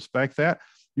can respect that.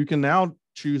 You can now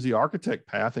choose the architect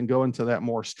path and go into that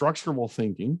more structural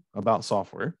thinking about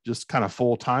software, just kind of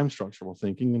full-time structural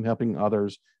thinking and helping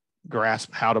others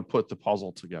grasp how to put the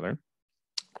puzzle together.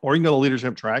 Or you can go to the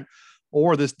leadership track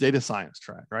or this data science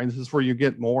track, right? This is where you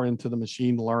get more into the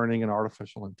machine learning and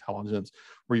artificial intelligence,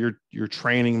 where you're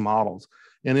training models.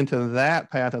 And into that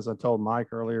path, as I told Mike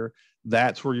earlier,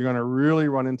 that's where you're going to really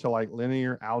run into like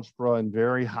linear algebra and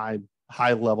very high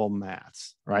level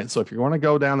maths, right? So if you want to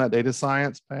go down that data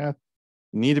science path,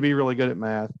 you need to be really good at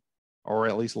math, or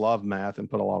at least love math and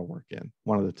put a lot of work in,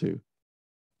 one of the two.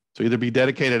 So either be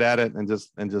dedicated at it and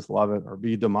just love it, or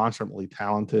be demonstrably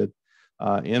talented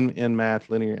in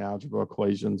math, linear algebra,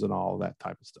 equations, and all of that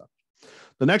type of stuff.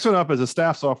 The next one up is a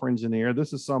staff software engineer.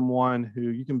 This is someone who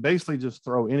you can basically just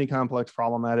throw any complex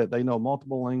problem at it. They know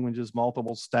multiple languages,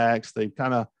 multiple stacks. They've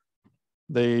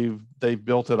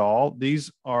built it all.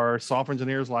 These are software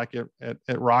engineers like at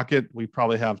Rocket. We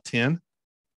probably have 10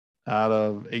 out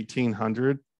of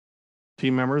 1,800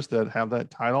 team members that have that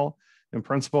title. In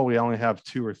principal, we only have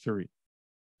 2 or 3,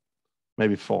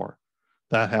 maybe 4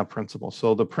 that have principal.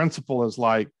 So the principal is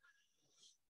like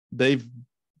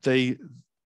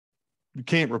you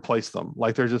can't replace them.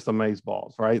 Like they're just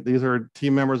amazeballs, right? These are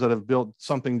team members that have built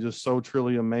something just so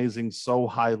truly amazing, so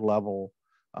high level,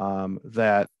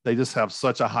 that they just have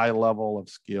such a high level of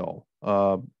skill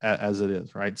as it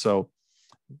is, right? So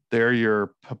they're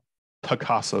your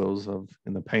Picassos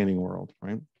in the painting world,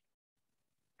 right?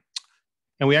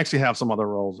 And we actually have some other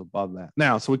roles above that.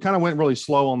 Now, so we kind of went really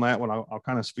slow on that one. I'll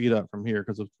kind of speed up from here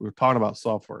because we're talking about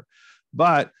software.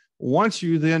 But once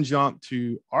you then jump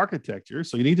to architecture,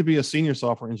 so you need to be a senior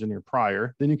software engineer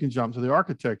prior, then you can jump to the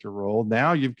architecture role.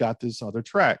 Now you've got this other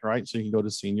track, right? So you can go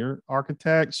to senior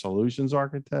architect, solutions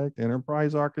architect,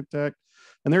 enterprise architect,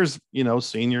 and there's,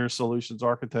 senior solutions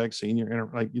architect,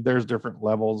 there's different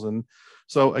levels. And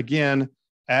so again,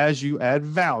 as you add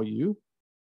value,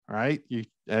 right,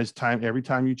 every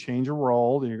time you change a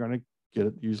role, then you're going to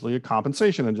get usually a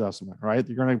compensation adjustment, right?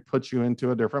 You're going to put you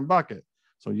into a different bucket.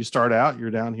 So you start out, you're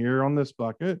down here on this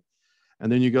bucket,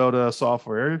 and then you go to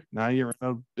software. Now you're in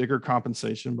a bigger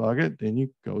compensation bucket. Then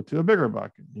you go to a bigger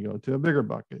bucket. You go to a bigger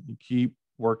bucket. You keep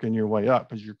working your way up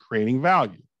because you're creating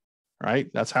value, right?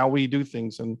 That's how we do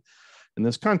things in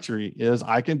this country. Is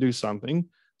I can do something,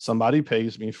 somebody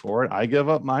pays me for it, I give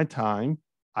up my time,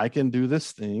 I can do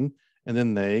this thing, and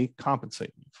then they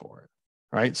compensate me for it,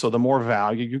 right? So the more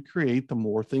value you create, the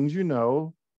more things you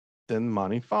know, then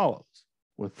money follows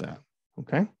with that.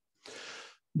 Okay.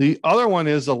 The other one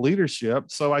is a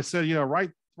leadership. So I said, right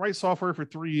write software for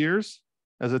 3 years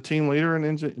as a team leader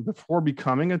and before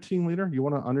becoming a team leader, you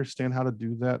want to understand how to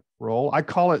do that role. I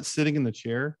call it sitting in the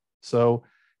chair. So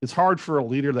it's hard for a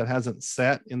leader that hasn't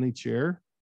sat in the chair,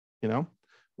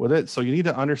 with it. So you need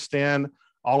to understand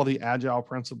all of the agile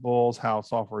principles, how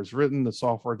software is written, the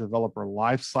software developer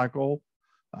life cycle,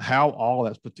 how all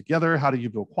that's put together. How do you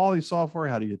build quality software?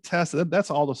 How do you test it?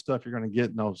 That's all the stuff you're going to get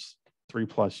in those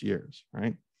 3+ years,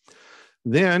 right?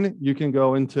 Then you can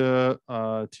go into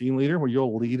a team leader where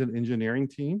you'll lead an engineering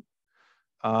team.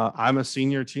 I'm a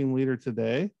senior team leader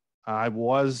today. I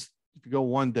was, if you go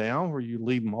one down, where you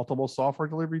lead multiple software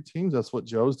delivery teams. That's what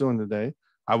Joe's doing today.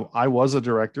 I was a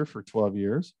director for 12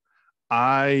 years.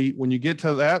 When you get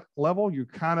to that level, you're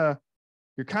kind of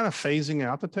phasing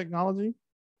out the technology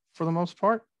for the most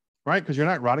part, right? Because you're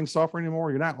not writing software anymore.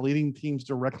 You're not leading teams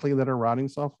directly that are writing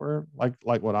software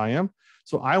like what I am.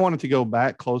 So I wanted to go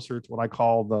back closer to what I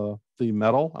call the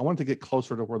metal. I wanted to get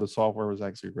closer to where the software was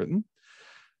actually written.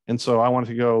 And so I wanted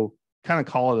to go kind of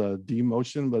call it a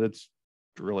demotion, but it's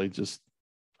really just,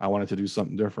 I wanted to do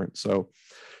something different. So,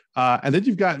 and then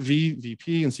you've got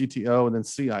VP and CTO and then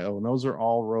CIO. And those are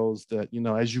all roles that,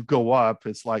 as you go up,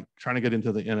 it's like trying to get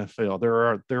into the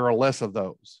NFL. There are less of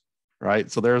those,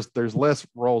 right? So there's less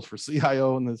roles for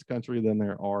CIO in this country than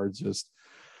there are just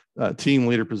team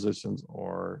leader positions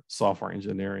or software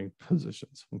engineering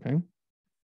positions. Okay.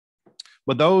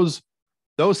 But those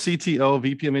CTO,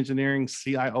 VP of engineering,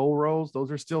 CIO roles,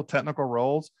 those are still technical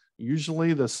roles.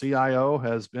 Usually the CIO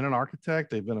has been an architect.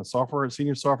 They've been a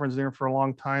senior software engineer for a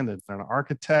long time. They've been an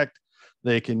architect.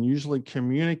 They can usually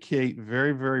communicate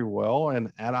very, very well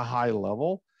and at a high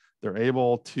level. They're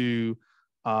able to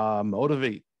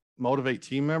motivate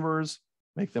team members,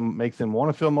 make them want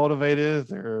to feel motivated.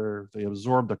 They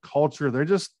absorb the culture.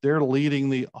 They're leading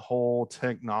the whole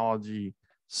technology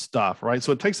stuff, right?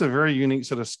 So it takes a very unique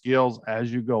set of skills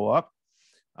as you go up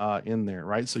in there,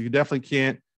 right? So you definitely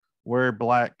can't wear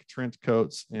black trench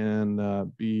coats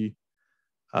and be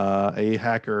a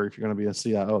hacker if you're going to be a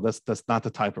CIO. That's not the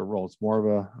type of role. It's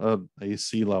more of a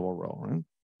C-level role, right?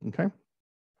 Okay.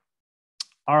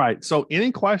 All right. So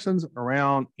any questions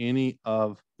around any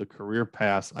of the career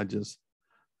paths I just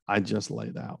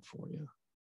laid out for you?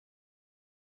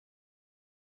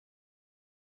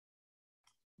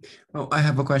 Oh, I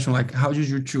have a question. Like, how did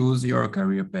you choose your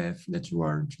career path that you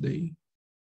are today?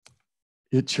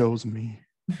 It chose me.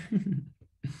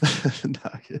 How did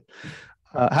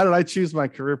I choose my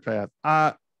career path?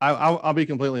 I'll be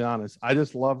completely honest. I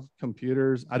just love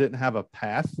computers. I didn't have a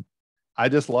path. I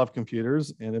just love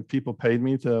computers. And if people paid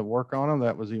me to work on them,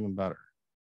 that was even better.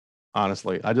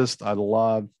 Honestly, I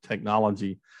love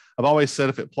technology. I've always said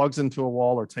if it plugs into a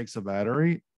wall or takes a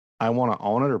battery, I want to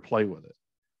own it or play with it.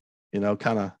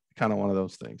 Kind of one of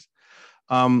those things.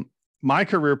 My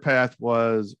career path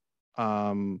was,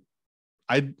 I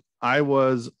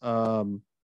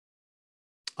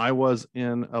was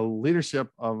in a leadership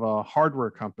of a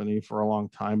hardware company for a long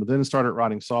time, but then started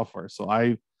writing software. So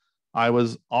I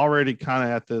was already kind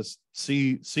of at this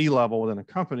C level within a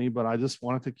company, but I just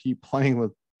wanted to keep playing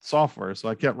with software. So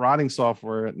I kept writing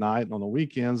software at night and on the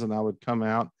weekends, and I would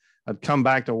I'd come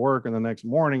back to work in the next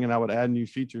morning and I would add new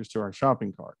features to our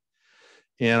shopping cart.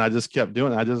 And I just kept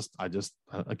doing it. I just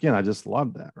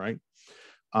loved that. Right.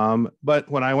 But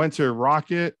when I went to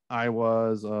Rocket, I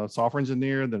was a software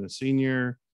engineer, then a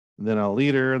senior, then a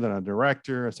leader, then a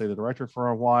director. I stayed the director for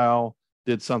a while,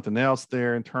 did something else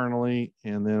there internally,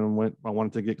 and then I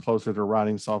wanted to get closer to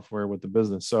writing software with the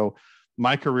business. So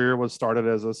my career was started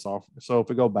as a software. So if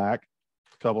we go back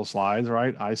a couple of slides,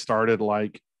 right, I started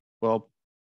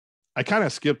I kind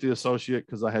of skipped the associate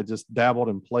because I had just dabbled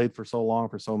and played for so long,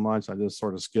 for so much. I just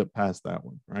sort of skipped past that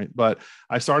one, right? But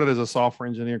I started as a software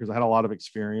engineer because I had a lot of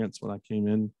experience when I came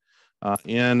in,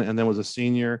 and then was a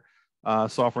senior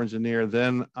software engineer.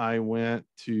 Then I went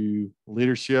to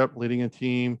leadership, leading a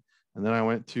team, and then I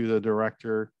went to the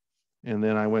director, and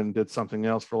then I went and did something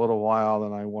else for a little while.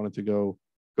 Then I wanted to go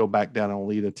back down and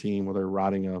lead a team where they're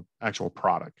writing an actual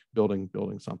product, building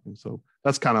something. So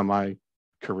that's kind of my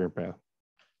career path.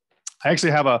 I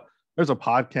actually there's a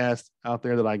podcast out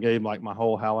there that I gave like my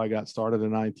whole how I got started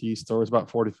in IT story. It's about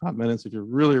 45 minutes. If you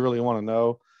really, really want to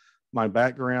know my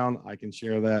background, I can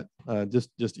share that.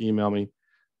 Just email me.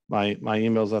 My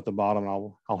email's at the bottom.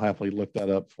 And I'll happily look that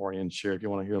up for you and share if you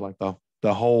want to hear like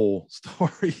the whole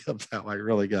story of how I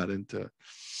really got into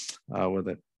with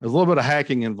it. There's a little bit of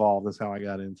hacking involved. That's how I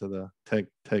got into the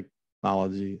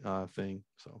technology thing.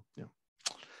 So yeah.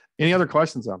 Any other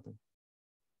questions out there?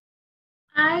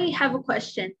 I have a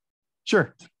question.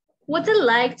 Sure. What's it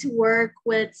like to work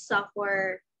with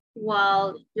software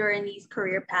while you're in these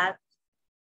career paths?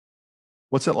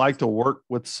 What's it like to work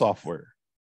with software?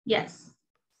 Yes.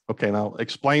 Okay, now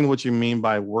explain what you mean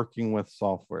by working with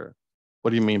software.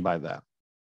 What do you mean by that?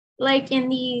 Like in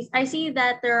these, I see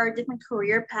that there are different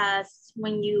career paths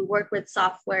when you work with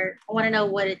software. I want to know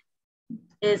what it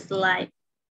is like.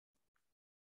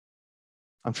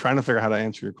 I'm trying to figure out how to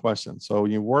answer your question. So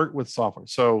you work with software.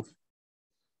 So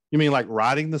you mean like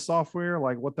writing the software,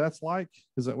 like what that's like?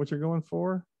 Is that what you're going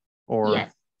for? Or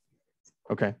Yes.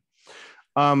 okay.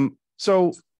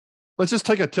 So let's just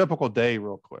take a typical day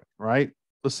real quick, right?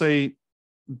 Let's say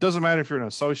it doesn't matter if you're an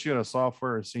associate, a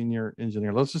software, or senior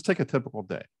engineer. Let's just take a typical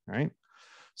day, right?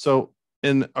 So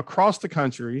across the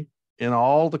country, in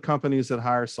all the companies that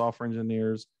hire software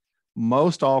engineers,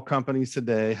 most all companies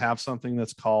today have something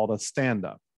that's called a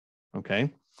stand-up.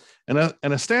 Okay. And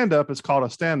a stand-up is called a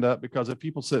stand-up because if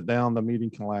people sit down, the meeting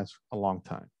can last a long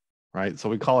time. Right. So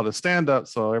we call it a stand-up.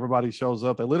 So everybody shows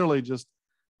up. They literally just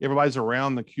everybody's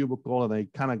around the cubicle and they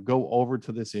kind of go over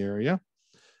to this area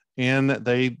and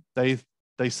they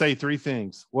say three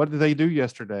things. What did they do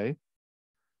yesterday?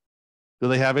 Do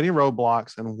they have any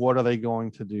roadblocks? And what are they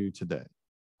going to do today?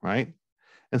 Right.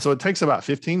 And so it takes about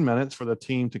 15 minutes for the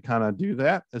team to kind of do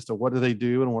that as to what do they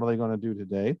do and what are they going to do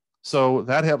today. So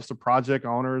that helps the project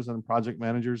owners and project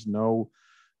managers know,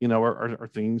 are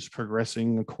things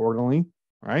progressing accordingly,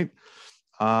 right?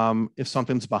 If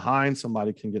something's behind,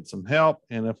 somebody can get some help.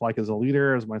 And if like as a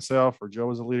leader, as myself or Joe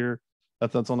as a leader,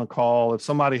 that's on the call. If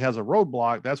somebody has a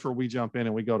roadblock, that's where we jump in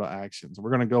and we go to actions. We're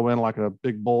going to go in like a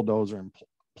big bulldozer and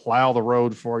plow the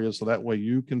road for you. So that way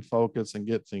you can focus and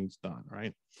get things done,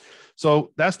 right?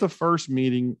 So that's the first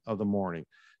meeting of the morning.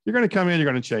 You're going to come in, you're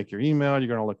going to check your email, you're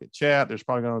going to look at chat. There's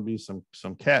probably going to be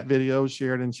some cat videos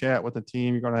shared in chat with the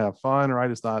team. You're going to have fun, right?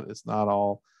 It's not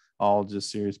all just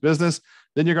serious business.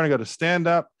 Then you're going to go to stand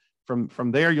up.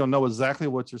 From there, you'll know exactly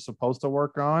what you're supposed to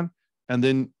work on. And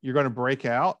then you're going to break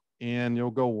out and you'll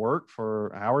go work for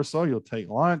an hour or so. You'll take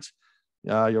lunch.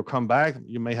 You'll come back.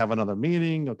 You may have another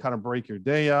meeting. You'll kind of break your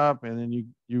day up, and then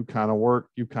you kind of work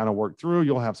through.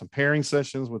 You'll have some pairing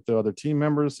sessions with the other team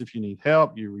members. If you need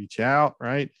help, you reach out,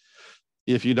 right?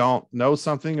 If you don't know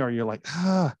something, or you're like,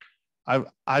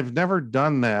 I've never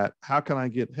done that. How can I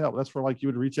get help? That's where like you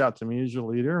would reach out to me as your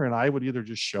leader, and I would either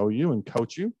just show you and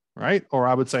coach you, right? Or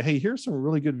I would say, hey, here's some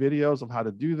really good videos of how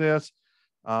to do this,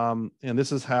 and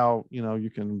this is how you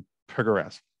can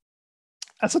progress.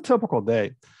 That's a typical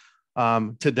day.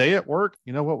 Today at work,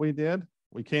 you know what we did?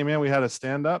 We came in, we had a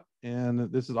stand up,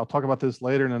 and I'll talk about this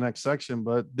later in the next section,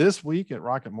 but this week at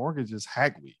Rocket Mortgage is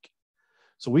Hack Week.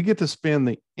 So we get to spend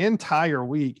the entire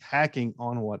week hacking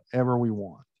on whatever we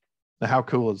want. Now, how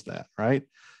cool is that, right?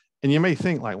 And you may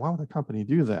think like, why would a company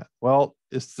do that? Well,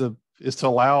 it's to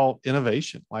allow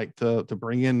innovation, like to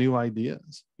bring in new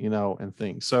ideas, and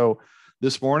things. So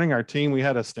this morning, our team, we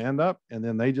had a stand up, and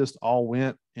then they just all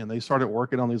went and they started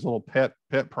working on these little pet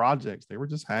projects. They were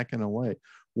just hacking away.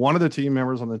 One of the team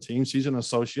members on the team, she's an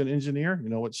associate engineer. You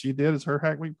know what she did as her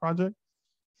Hack Week project?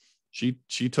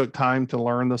 She took time to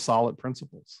learn the solid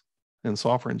principles in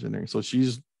software engineering. So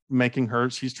she's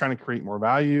trying to create more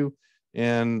value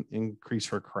and increase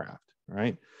her craft,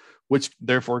 right? Which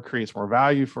therefore creates more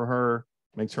value for her,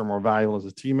 makes her more valuable as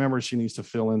a team member. She needs to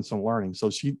fill in some learning. So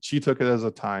she took it as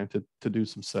a time to do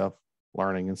some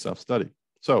self-learning and self-study.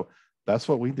 So that's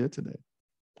what we did today.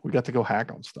 We got to go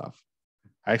hack on stuff.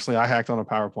 Actually, I hacked on a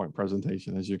PowerPoint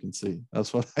presentation, as you can see.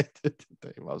 That's what I did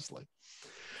today mostly.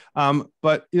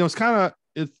 But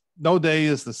it's no day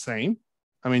is the same.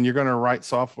 I mean, you're going to write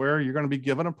software. You're going to be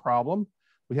given a problem.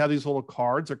 We have these little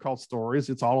cards. They're called stories.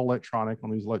 It's all electronic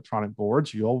on these electronic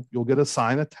boards. You'll get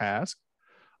assigned a task.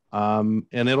 And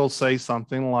it'll say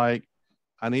something like,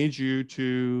 I need you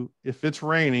to, if it's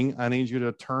raining, I need you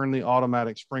to turn the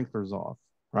automatic sprinklers off,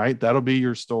 right? That'll be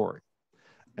your story.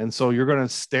 And so you're going to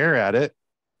stare at it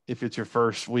if it's your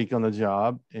first week on the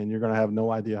job, and you're going to have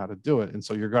no idea how to do it. And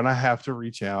so you're going to have to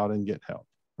reach out and get help,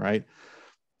 right?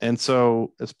 And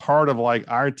so as part of like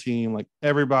our team, like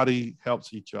everybody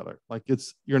helps each other. Like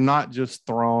you're not just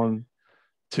thrown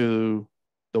to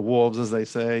the wolves, as they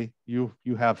say. You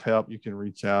have help. You can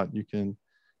reach out. You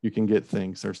can get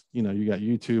things. There's, you got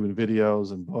YouTube and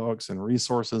videos and books and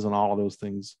resources and all of those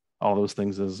things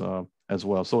as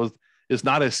well. So it's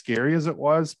not as scary as it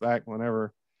was back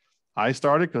whenever I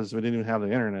started, because we didn't even have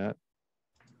the internet.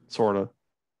 Sort of.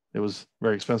 It was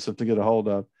very expensive to get a hold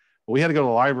of. But we had to go to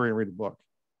the library and read a book.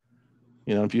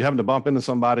 If you happen to bump into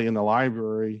somebody in the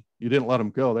library, you didn't let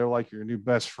them go. They were like your new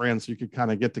best friends. So you could kind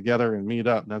of get together and meet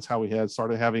up. And that's how we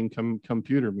started having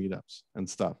computer meetups and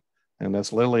stuff. And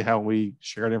that's literally how we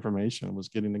shared information, was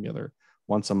getting together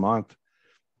once a month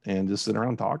and just sitting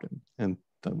around talking. And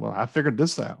well, I figured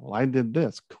this out. Well, I did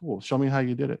this. Cool. Show me how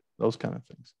you did it. Those kind of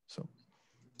things. So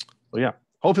yeah,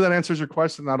 hopefully that answers your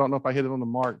question. I don't know if I hit it on the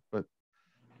mark, but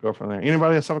go from there.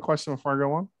 Anybody else have a question before I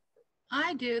go on?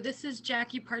 I do. This is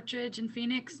Jackie Partridge in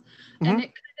Phoenix, Mhm. and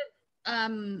it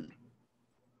kind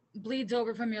of bleeds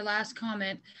over from your last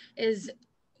comment. Is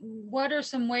what are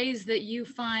some ways that you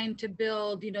find to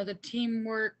build, the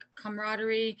teamwork,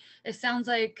 camaraderie? It sounds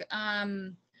like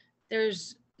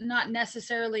there's not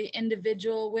necessarily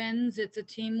individual wins, it's a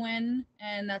team win,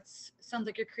 and sounds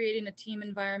like you're creating a team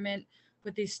environment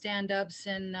with these stand-ups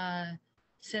and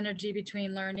synergy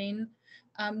between learning.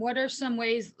 What are some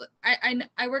ways?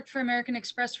 I worked for American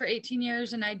Express for 18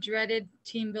 years, and I dreaded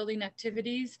team building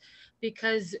activities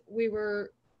because we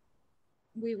were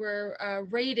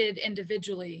rated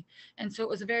individually, and so it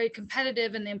was a very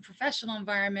competitive and then professional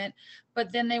environment.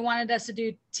 But then they wanted us to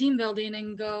do team building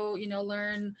and go,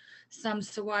 learn some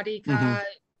sawadika,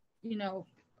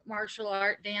 martial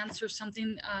art, dance, or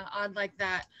something odd like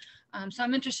that. So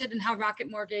I'm interested in how Rocket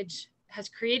Mortgage has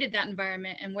created that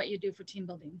environment and what you do for team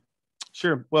building.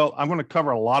 Sure. Well, I'm going to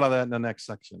cover a lot of that in the next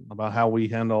section about how we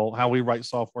write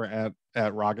software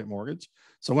at Rocket Mortgage.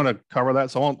 So I'm going to cover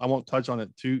that. So I won't touch on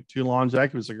it too long, Jack.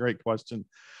 It was a great question.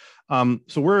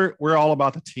 So we're all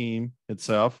about the team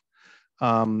itself.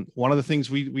 One of the things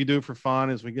we do for fun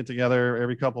is we get together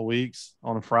every couple of weeks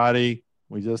on a Friday.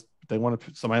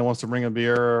 Somebody wants to bring a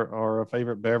beer or a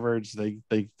favorite beverage,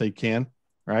 they can,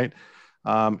 right?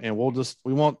 And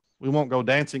we won't go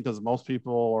dancing because most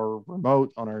people are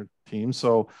remote on our team.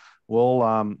 So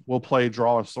we'll play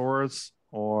Drawosaurus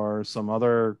or some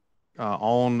other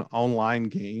online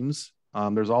games.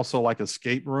 There's also like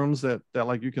escape rooms that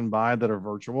like you can buy that are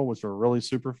virtual, which are really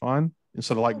super fun.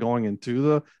 Instead of like going into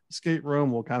the escape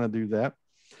room, we'll kind of do that.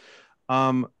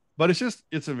 But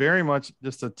it's a very much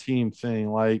just a team thing.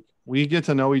 Like we get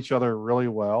to know each other really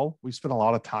well. We spend a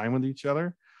lot of time with each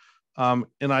other. And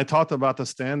I talked about the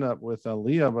stand-up with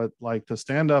Leah, but like the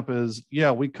stand-up is,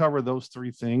 we cover those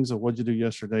three things of what'd you do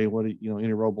yesterday,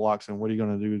 any roadblocks, and what are you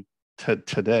going to do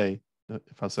today?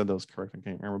 If I said those correct, I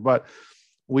can't remember. But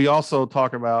we also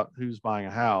talk about who's buying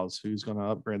a house, who's going to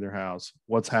upgrade their house,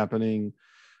 what's happening.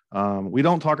 We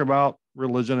don't talk about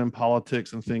religion and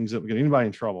politics and things that would get anybody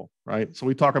in trouble, right? So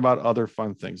we talk about other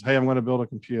fun things. Hey, I'm going to build a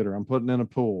computer. I'm putting in a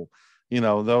pool.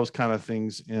 Those kind of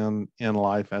things in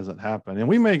life as it happened. And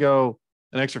we may go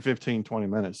an extra 15, 20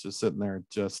 minutes just sitting there,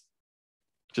 just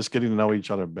getting to know each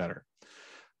other better.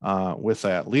 With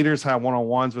that, leaders have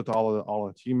one-on-ones with all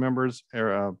the team members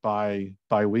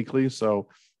bi-weekly. So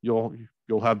you'll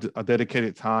have a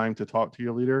dedicated time to talk to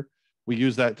your leader. We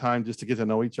use that time just to get to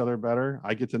know each other better.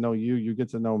 I get to know you, you get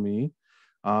to know me.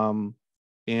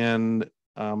 And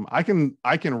I can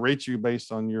rate you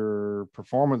based on your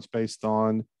performance based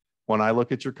on when I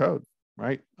look at your code,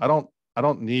 right? I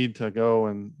don't need to go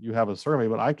and you have a survey,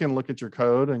 but I can look at your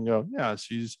code and go, yeah,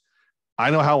 I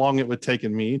know how long it would take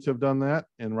me to have done that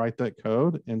and write that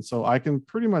code. And so I can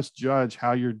pretty much judge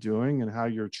how you're doing and how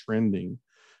you're trending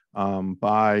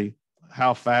by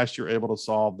how fast you're able to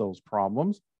solve those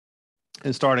problems.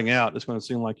 And starting out, it's going to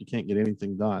seem like you can't get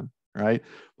anything done, right?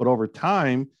 But over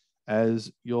time,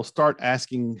 as you'll start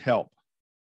asking help,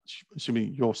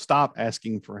 you'll stop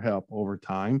asking for help over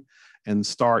time and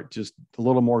start just a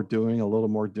little more doing.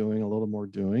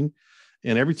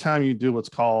 And every time you do what's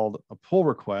called a pull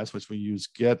request, which we use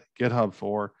GitHub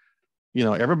for,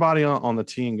 everybody on the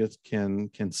team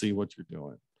can see what you're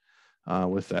doing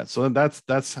with that. So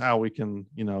that's how we can,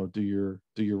 do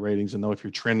your ratings and know if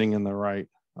you're trending in the right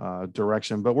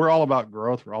direction. But we're all about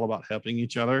growth. We're all about helping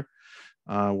each other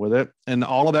with it. And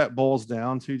all of that boils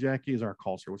down to, Jackie, is our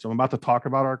culture, which I'm about to talk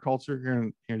about our culture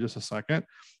here in just a second.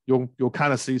 You'll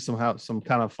kind of see some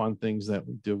kind of fun things that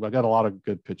we do. I got a lot of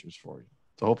good pictures for you.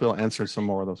 So hopefully I'll answer some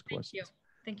more of those questions.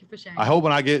 Thank you for sharing. I hope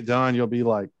when I get done, you'll be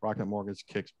like, Rocket Mortgage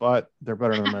kicks butt. They're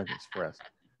better than American Express.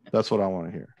 That's what I want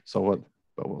to hear.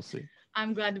 But we'll see.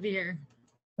 I'm glad to be here.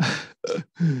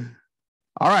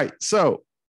 All right. So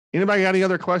anybody got any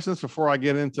other questions before I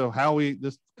get into how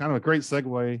this kind of a great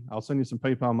segue? I'll send you some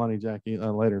PayPal money, Jackie,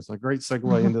 later. It's a great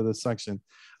segue into this section.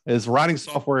 Is writing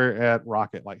software at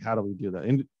Rocket. Like, how do we do that?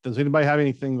 And does anybody have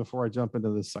anything before I jump into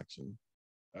this section?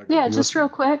 Yeah, just real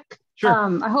quick. Sure.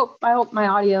 I hope my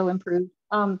audio improved.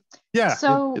 Yeah,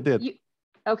 so it did.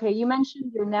 You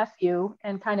mentioned your nephew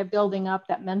and kind of building up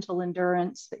that mental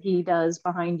endurance that he does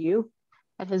behind you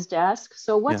at his desk.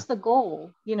 So what's the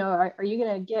goal? Are you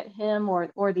going to get him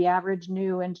or the average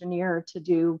new engineer to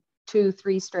do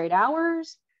 2-3 straight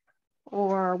hours,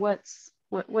 or what's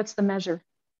the measure?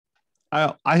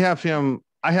 I have him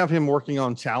working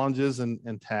on challenges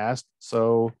and tasks.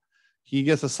 So he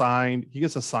gets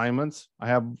assignments. I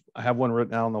have one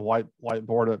written out on the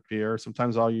whiteboard up here.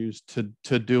 Sometimes I'll use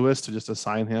Todoist to just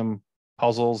assign him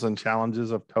puzzles and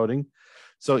challenges of coding.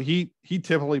 So he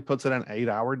typically puts in an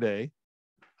 8-hour day.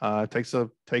 Takes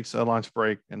a lunch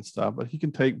break and stuff, but he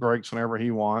can take breaks whenever he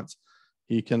wants.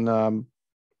 He can,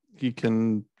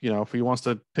 if he wants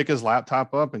to pick his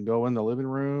laptop up and go in the living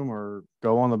room or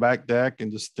go on the back deck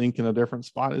and just think in a different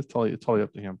spot, it's totally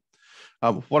up to him.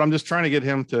 What I'm just trying to get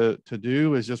him to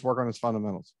do is just work on his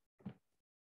fundamentals.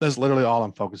 That's literally all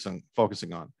I'm focusing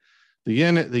on. The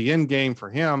end game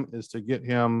for him is to get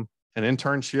him an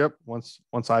internship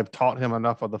once I've taught him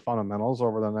enough of the fundamentals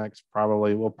over the next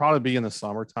will probably be in the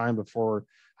summertime before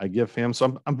I give him.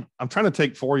 So I'm trying to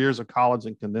take 4 years of college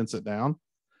and condense it down,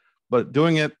 but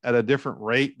doing it at a different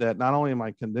rate. That not only am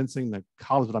I condensing the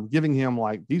college, but I'm giving him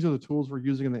like, these are the tools we're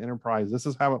using in the enterprise. This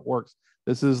is how it works.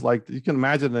 This is like, you can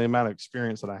imagine the amount of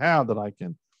experience that I have that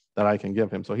I can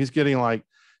give him. So he's getting like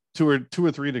two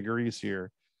or three degrees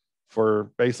here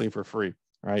for basically for free.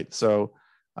 Right. So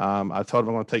I told him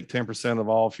I'm going to take 10% of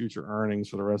all future earnings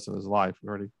for the rest of his life.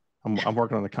 I'm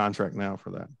working on the contract now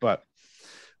for that. But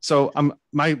so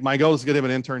my goal is to get him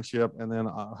an internship and then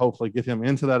hopefully get him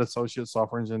into that associate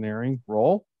software engineering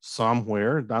role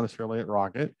somewhere, not necessarily at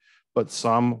Rocket, but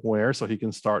somewhere so he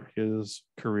can start his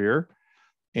career.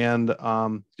 And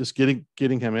just getting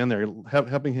him in there,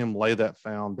 helping him lay that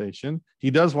foundation.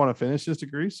 He does want to finish his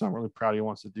degree, so I'm really proud he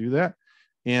wants to do that.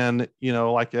 And,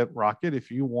 like at Rocket, if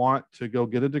you want to go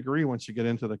get a degree, once you get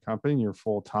into the company and you're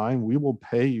full time, we will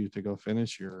pay you to go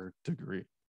finish your degree.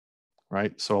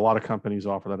 Right. So a lot of companies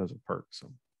offer that as a perk.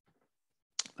 So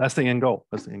that's the end goal.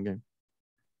 That's the end game.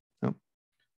 Yep.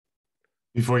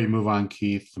 Before you move on,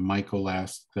 Keith, Michael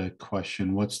asked the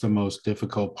question, what's the most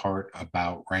difficult part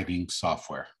about writing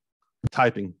software?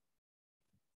 Typing.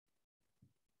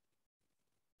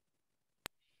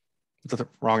 Is that the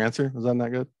wrong answer? Was that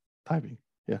not good? Typing.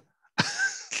 Yeah.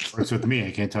 Works with me.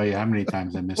 I can't tell you how many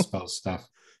times I misspell stuff.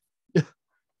 Yeah.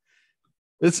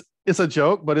 It's a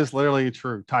joke, but it's literally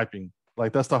true. Typing.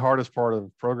 Like that's the hardest part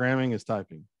of programming is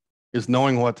typing, is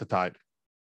knowing what to type.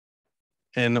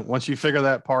 And once you figure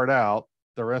that part out,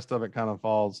 the rest of it kind of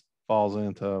falls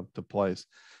into place.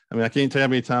 I mean, I can't tell you how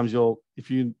many times if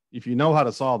you know how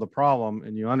to solve the problem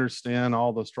and you understand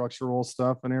all the structural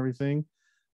stuff and everything,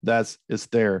 it's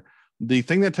there. The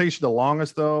thing that takes you the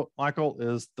longest though, Michael,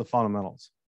 is the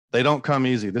fundamentals. They don't come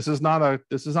easy. This is not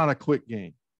a quick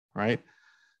game, right?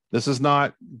 This is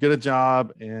not get a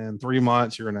job in 3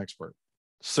 months, you're an expert.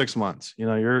 6 months,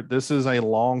 this is a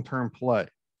long-term play.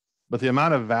 But the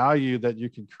amount of value that you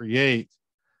can create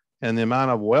and the amount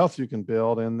of wealth you can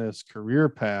build in this career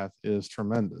path is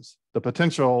tremendous. The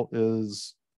potential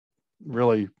is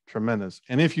really tremendous.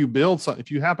 And if you if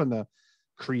you happen to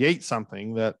create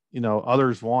something that,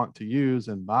 others want to use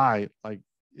and buy, like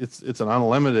it's an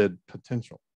unlimited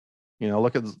potential.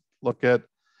 Look at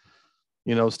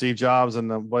Steve Jobs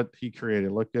and what he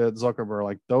created. Look at Zuckerberg.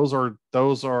 Like those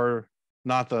are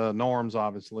not the norms,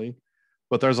 obviously,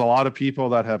 but there's a lot of people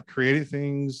that have created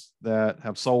things that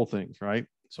have sold things, right?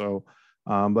 So,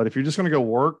 but if you're just going to go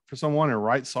work for someone and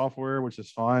write software, which is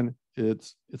fine,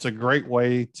 it's a great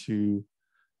way to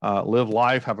live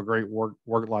life, have a great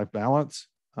work-life balance,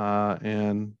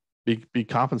 and be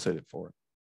compensated for it,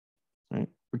 right?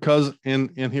 Because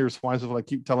and here's why I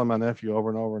keep telling my nephew over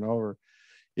and over and over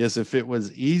is if it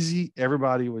was easy,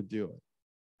 everybody would do it.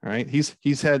 Right.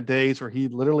 He's had days where he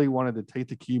literally wanted to take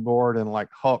the keyboard and like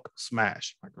Hulk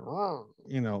smash,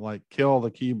 like kill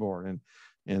the keyboard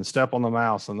and step on the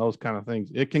mouse and those kind of things.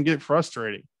 It can get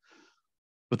frustrating,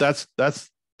 but that's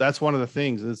one of the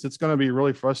things is it's going to be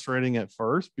really frustrating at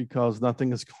first because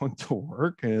nothing is going to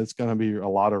work and it's going to be a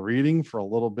lot of reading for a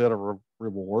little bit of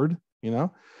reward. You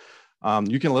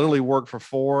can literally work for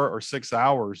 4 or 6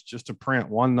 hours just to print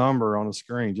one number on a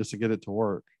screen just to get it to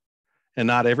work. And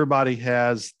not everybody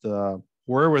has the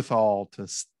wherewithal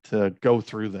to go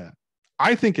through that.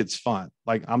 I think it's fun.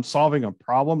 Like I'm solving a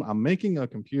problem. I'm making a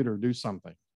computer do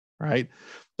something, right?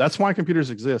 That's why computers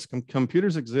exist.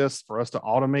 Computers exist for us to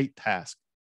automate tasks.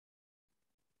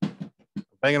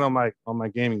 Banging on my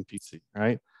gaming PC,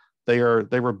 right? They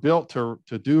were built to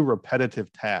do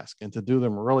repetitive tasks and to do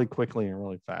them really quickly and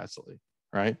really fastly,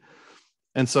 right?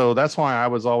 And so that's why I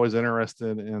was always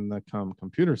interested in the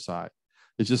computer side.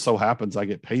 It just so happens I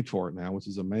get paid for it now, which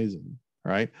is amazing,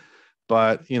 right?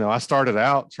 But, I started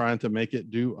out trying to make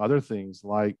it do other things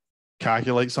like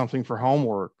calculate something for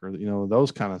homework or,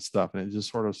 those kind of stuff. And it just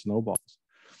sort of snowballs.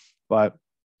 But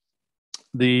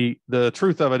the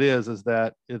truth of it is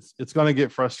that it's going to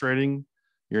get frustrating.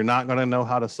 You're not going to know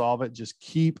how to solve it. Just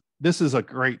keep this is a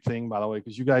great thing, by the way,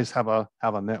 because you guys have a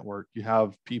network. You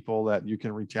have people that you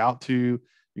can reach out to,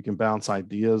 you can bounce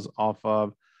ideas off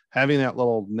of. Having that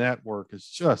little network is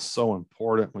just so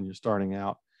important when you're starting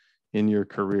out in your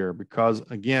career, because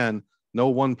again, no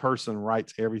one person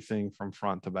writes everything from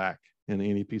front to back in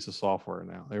any piece of software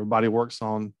now. Everybody works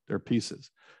on their pieces.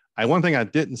 One thing I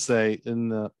didn't say in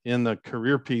the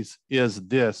career piece is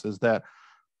that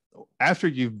after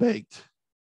you've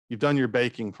done your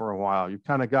baking for a while, you've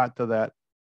kind of got to that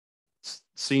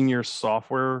senior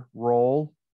software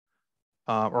role,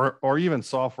 or even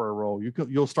software role.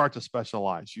 You'll start to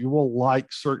specialize. You will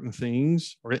like certain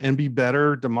things and be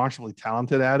better, demonstrably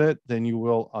talented at it than you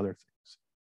will other things,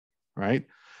 right?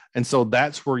 And so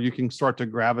that's where you can start to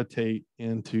gravitate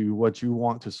into what you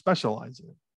want to specialize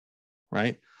in,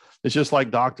 right? It's just like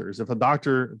doctors. If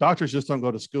doctors just don't go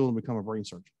to school and become a brain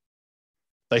surgeon.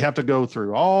 They have to go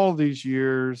through all these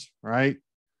years, right,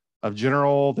 of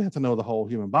general. They have to know the whole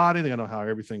human body. They got to know how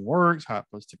everything works, how it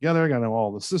puts together. They got to know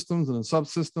all the systems and the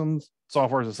subsystems.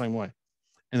 Software is the same way.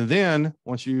 And then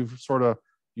once you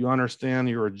understand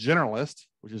you're a generalist,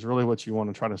 which is really what you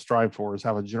want to try to strive for, is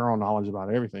have a general knowledge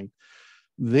about everything.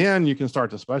 Then you can start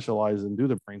to specialize and do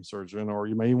the brain surgeon, or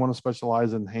you may want to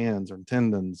specialize in hands or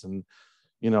tendons and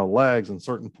legs and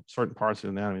certain parts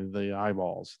of the anatomy, the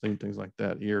eyeballs, things like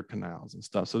that, ear canals and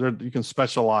stuff. So you can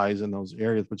specialize in those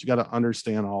areas, but you got to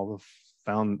understand all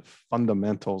the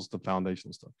fundamentals, the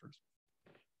foundation stuff first.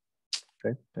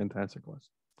 Okay, fantastic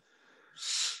question.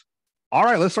 All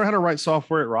right, let's learn how to write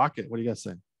software at Rocket. What do you guys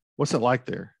think? What's it like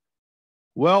there?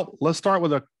 Well, let's start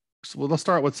with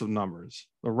some numbers.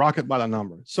 The Rocket by the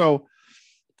numbers. So,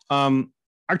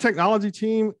 our technology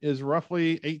team is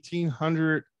roughly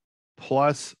 1,800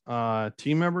 plus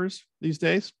team members these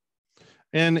days,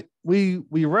 and we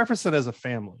reference it as a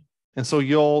family. And so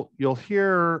you'll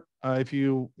hear if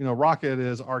Rocket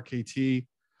is RKT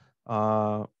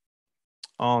in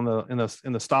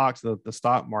the stocks, the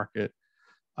stock market,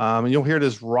 and you'll hear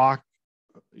this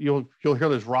you'll hear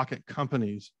there's Rocket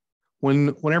companies.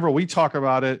 Whenever we talk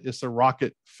about it, it's the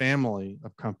Rocket family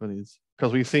of companies,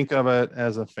 because we think of it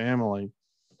as a family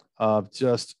of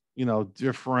just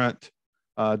different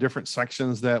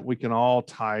sections that we can all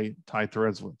tie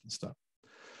threads with and stuff.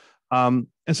 And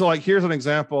so, like, here's an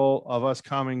example of us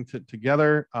coming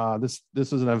together. This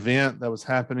is an event that was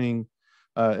happening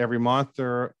every month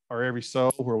or every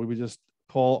so, where we would just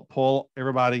pull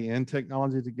everybody in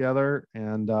technology together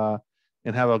and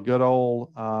have a good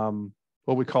old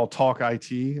what we call Talk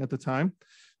IT at the time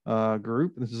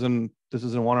group. This is in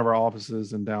one of our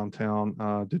offices in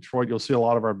downtown Detroit. You'll see a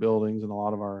lot of our buildings and a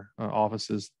lot of our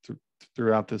offices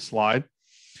throughout this slide.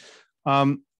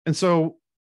 And so,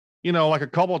 like a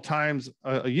couple of times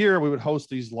a year, we would host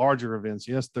these larger events.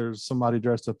 Yes, there's somebody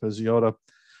dressed up as Yoda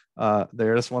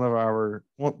there. That's one of our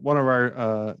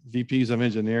VPs of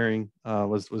engineering.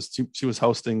 She was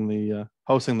hosting the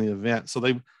event. So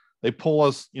they pull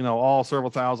us, all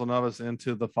several thousand of us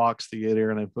into the Fox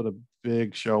Theater, and they put a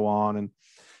big show on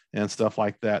and stuff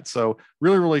like that. So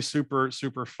really, really super,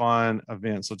 super fun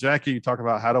event. So Jackie, you talk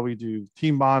about how do we do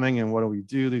team bonding and what do we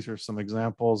do? These are some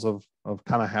examples of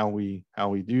kind of how we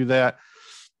do that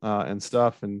and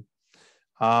stuff. And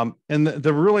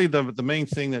the main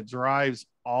thing that drives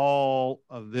all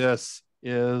of this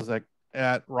is that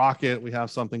at Rocket, we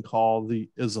have something called the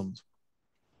ISMs.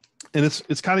 And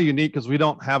it's kind of unique because we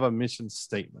don't have a mission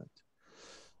statement,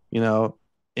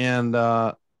 and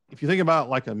if you think about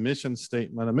like a mission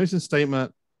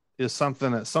statement is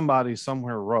something that somebody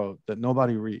somewhere wrote that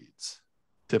nobody reads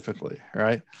typically,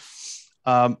 right?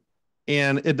 But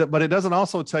it doesn't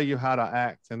also tell you how to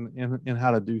act and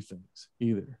how to do things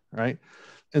either, right?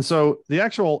 And so the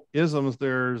actual isms,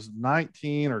 there's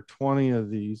 19 or 20 of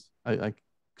these. I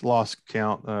lost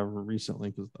count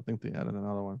recently because I think they added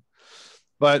another one.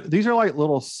 But these are like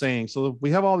little sayings. So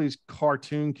we have all these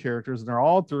cartoon characters, and they're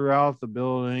all throughout the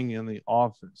building in the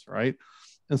office, right?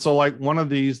 And so, like, one of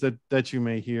these that you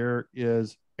may hear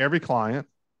is every client,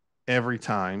 every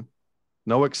time,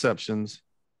 no exceptions,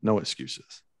 no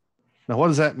excuses. Now, what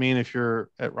does that mean if you're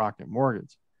at Rocket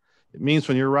Mortgage? It means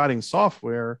when you're writing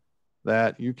software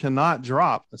that you cannot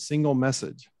drop a single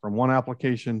message from one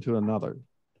application to another,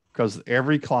 because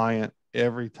every client,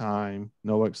 every time,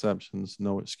 no exceptions,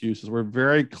 no excuses. We're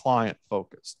very client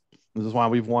focused. This is why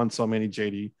we've won so many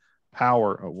JD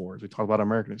Power Awards. We talked about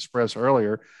American Express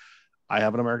earlier. I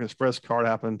have an American Express card,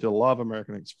 happen to love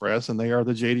American Express, and they are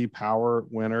the JD Power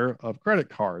winner of credit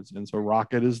cards. And so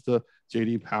Rocket is the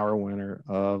JD Power winner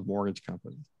of mortgage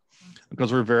companies,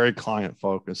 because we're very client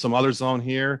focused. Some others on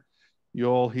here,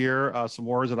 you'll hear some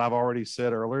words that I've already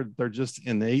said earlier. They're just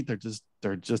innate. They're just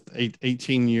they're just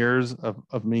 18 years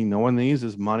of me knowing these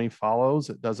is money follows,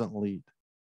 it doesn't lead.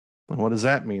 And what does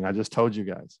that mean? I just told you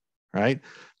guys, right?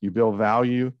 You build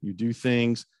value, you do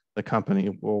things, the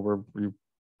company will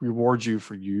reward you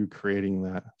for you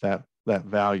creating that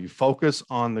value. Focus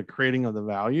on the creating of the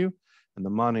value and the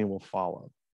money will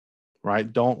follow,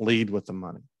 right? Don't lead with the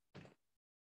money.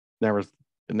 It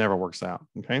never works out,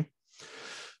 okay?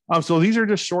 So these are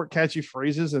just short, catchy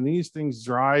phrases, and these things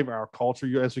drive our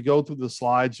culture. As we go through the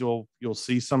slides, you'll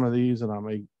see some of these, and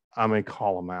I may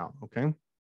call them out. Okay.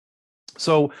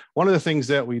 So one of the things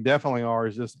that we definitely are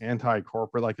is just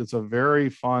anti-corporate. Like, it's a very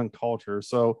fun culture.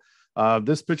 So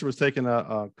this picture was taken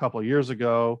a couple of years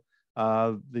ago.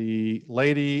 The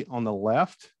lady on the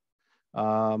left,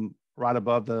 right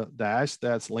above the dash,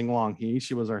 that's Ling Long He.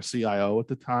 She was our CIO at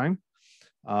the time.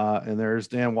 And there's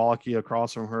Dan Wallachy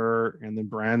across from her, and then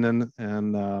Brandon.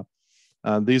 And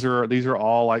these are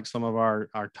all like some of our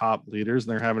top leaders,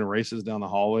 and they're having races down the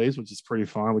hallways, which is pretty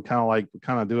fun. We kind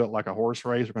of do it like a horse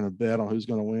race. We're going to bet on who's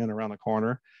going to win around the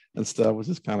corner and stuff, which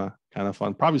is kind of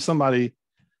fun. Probably somebody's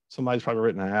probably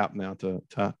written an app now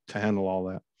to handle all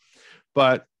that.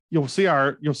 But you'll see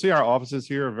our offices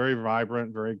here are very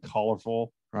vibrant, very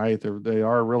colorful, right? They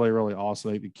are really, really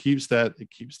awesome. It keeps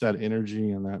that energy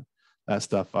and that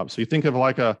stuff up. So you think of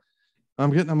like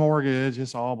I'm getting a mortgage,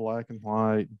 it's all black and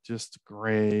white, just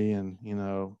gray and,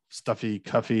 stuffy,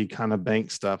 cuffy kind of bank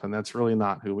stuff. And that's really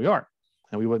not who we are.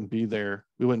 And we wouldn't be there.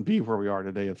 We wouldn't be where we are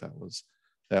today if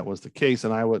that was the case.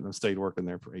 And I wouldn't have stayed working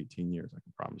there for 18 years. I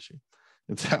can promise you,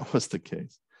 if that was the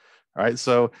case. All right.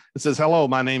 So it says, hello,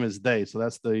 my name is they. So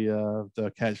that's the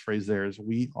catchphrase there is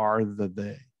we are the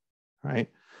they, right?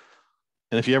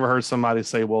 And if you ever heard somebody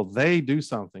say, well, they do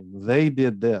something, they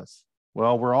did this.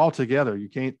 Well, we're all together.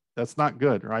 That's not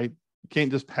good, right? You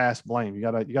can't just pass blame. You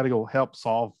gotta go help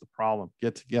solve the problem,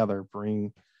 get together,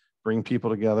 bring people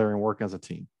together and work as a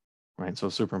team, right? So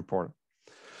super important.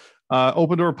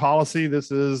 Open door policy.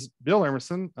 This is Bill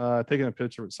Emerson taking a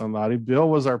picture with somebody. Bill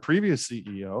was our previous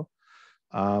CEO.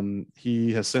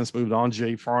 He has since moved on.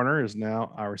 Jay Farner is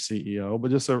now our CEO,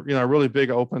 but just a really big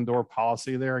open door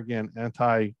policy there. Again,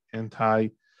 anti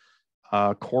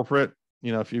corporate.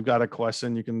 If you've got a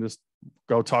question, you can just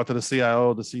go talk to the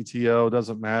CIO, the CTO,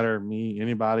 doesn't matter, me,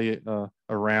 anybody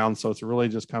around. So it's really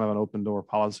just kind of an open door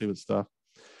policy with stuff.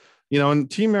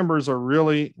 And team members are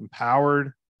really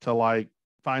empowered to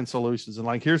find solutions.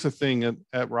 And here's the thing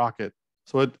at Rocket.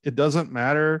 So it doesn't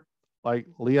matter, like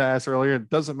Leah asked earlier, it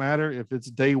doesn't matter if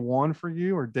it's day 1 for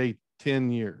you or day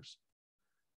 10 years.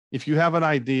 If you have an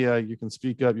idea, you can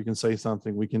speak up, you can say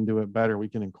something, we can do it better, we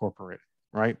can incorporate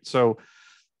it, right? So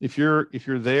if you're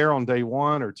there on day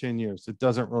 1 or 10 years, it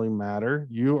doesn't really matter.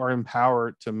 You are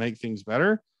empowered to make things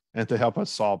better and to help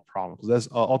us solve problems. That's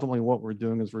ultimately what we're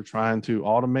doing is we're trying to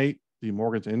automate the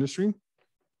mortgage industry,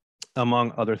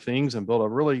 among other things, and build a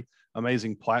really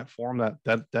amazing platform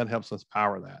that helps us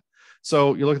power that.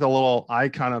 So you look at the little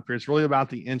icon up here, it's really about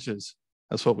the inches.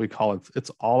 That's what we call it. It's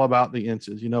all about the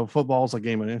inches. Football is a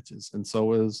game of inches, and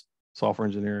so is software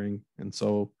engineering, and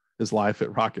so is life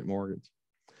at Rocket Mortgage.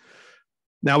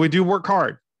 Now we do work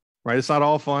hard, right? It's not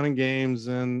all fun and games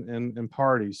and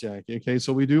parties, Jackie. Okay,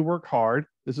 so we do work hard.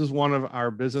 This is one of our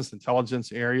business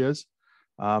intelligence areas.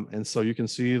 And so you can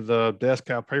see the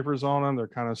desktop papers on them. They're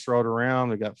kind of strode around.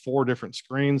 They got 4 different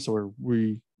screens. So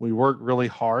we work really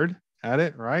hard at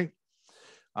it, right?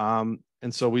 And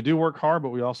so we do work hard, but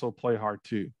we also play hard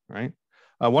too, right?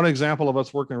 One example of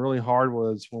us working really hard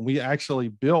was when we actually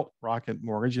built Rocket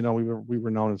Mortgage. We were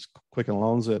known as Quicken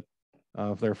Loans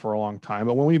there for a long time.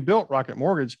 But when we built Rocket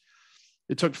Mortgage,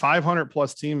 it took 500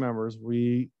 plus team members.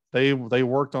 They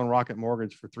worked on Rocket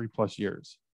Mortgage for 3+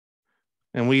 years.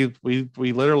 And we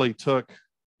literally took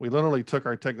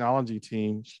our technology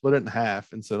team, split it in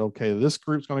half and said, okay, this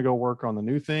group's going to go work on the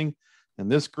new thing.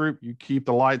 And this group, you keep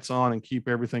the lights on and keep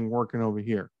everything working over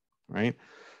here. Right.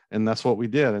 And that's what we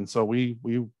did. And so we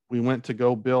went to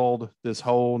go build this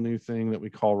whole new thing that we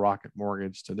call Rocket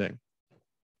Mortgage today.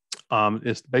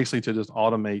 It's basically to just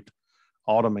automate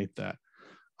that.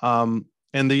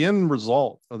 And the end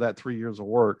result of that 3 years of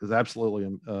work is absolutely,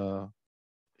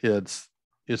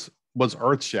 was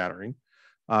earth shattering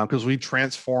because we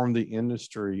transformed the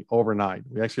industry overnight.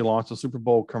 We actually launched a Super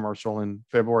Bowl commercial in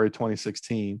February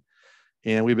 2016.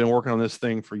 And we've been working on this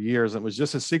thing for years. It was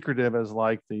just as secretive as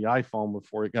like the iPhone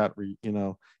before it got,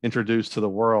 introduced to the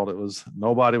world.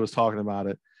 Nobody was talking about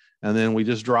it. And then we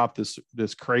just dropped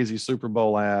this crazy Super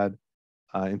Bowl ad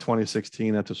in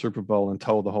 2016 at the Super Bowl and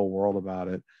told the whole world about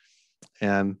it.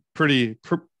 And pretty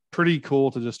cool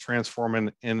to just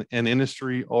transform an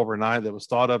industry overnight that was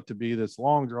thought up to be this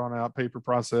long drawn out paper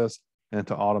process and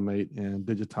to automate and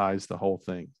digitize the whole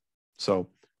thing. So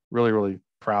really, really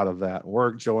proud of that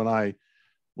work. Joe and I,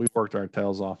 we worked our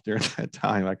tails off during that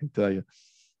time. I can tell you,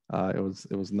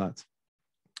 it was nuts.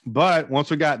 But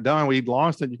once we got done, we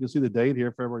launched it. You can see the date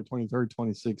here, February 23rd,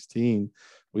 2016.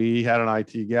 We had an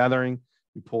IT gathering.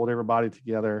 We pulled everybody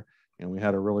together, and we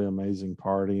had a really amazing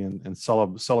party and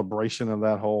celebration of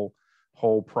that whole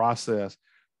process.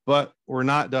 But we're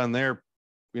not done there,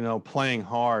 playing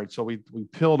hard. So we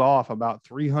peeled off about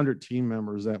 300 team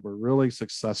members that were really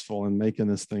successful in making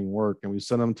this thing work. And we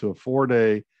sent them to a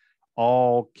 4-day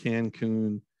all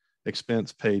Cancun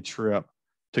expense paid trip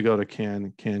to go to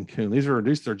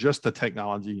Cancun. They're just the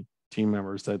technology team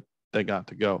members that got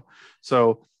to go.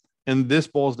 So, and this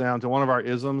boils down to one of our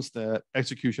isms that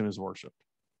execution is worship.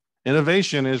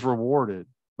 Innovation is rewarded,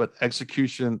 but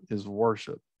execution is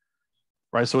worship,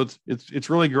 right? So it's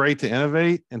really great to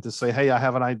innovate and to say, hey, I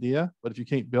have an idea, but if you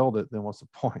can't build it, then what's the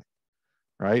point,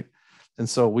 right? And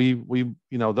so we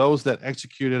those that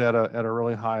executed at a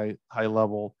really high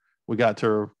level, we got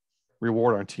to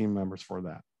reward our team members for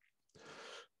that.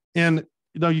 And,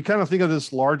 you kind of think of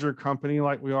this larger company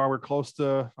like we are. We're close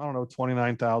to,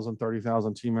 29,000,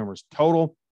 30,000 team members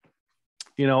total.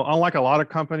 Unlike a lot of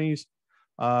companies,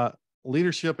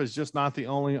 leadership is just not the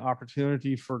only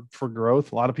opportunity for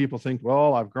growth. A lot of people think,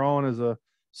 well, I've grown as a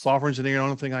software engineer. The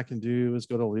only thing I can do is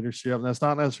go to leadership. And that's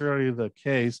not necessarily the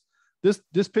case.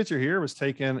 This picture here was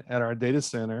taken at our data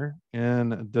center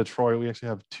in Detroit. We actually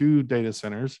have 2 data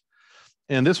centers.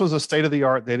 And this was a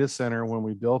state-of-the-art data center when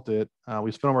we built it.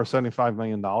 We spent over $75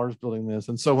 million building this.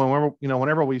 And so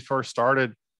whenever we first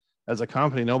started as a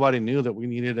company, nobody knew that we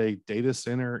needed a data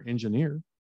center engineer,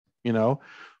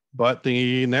 but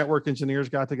the network engineers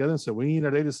got together and said, we need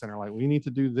a data center, like we need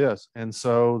to do this. And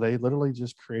so they literally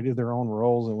just created their own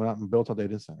roles and went out and built a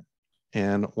data center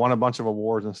and won a bunch of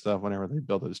awards and stuff whenever they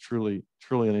built it. It's truly,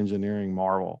 truly an engineering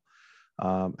marvel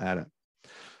at it.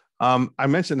 I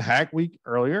mentioned Hack Week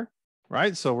earlier.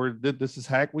 Right. So this is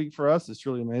Hack Week for us. It's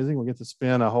really amazing. We get to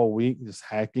spend a whole week just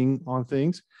hacking on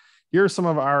things. Here are some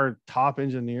of our top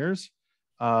engineers.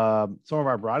 Some of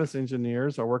our brightest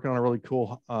engineers are working on a really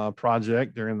cool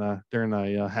project during the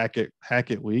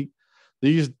Hack It Week.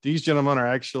 These gentlemen are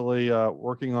actually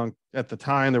working on, at the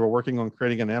time, they were working on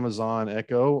creating an Amazon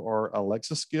Echo or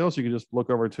Alexa skill. So you can just look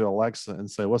over to Alexa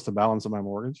and say, what's the balance of my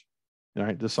mortgage? All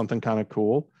right. Just something kind of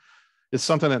cool. It's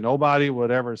something that nobody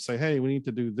would ever say, hey, we need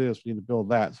to do this, we need to build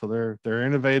that. So they're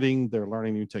innovating, they're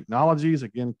learning new technologies.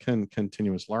 Again,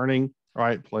 continuous learning,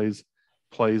 right? Plays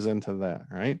into that,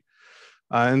 right?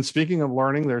 And speaking of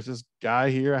learning, there's this guy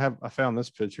here. I found this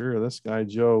picture of this guy,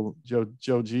 Joe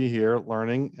G here,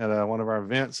 learning at one of our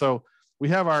events. So we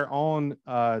have our own,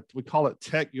 we call it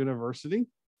Tech University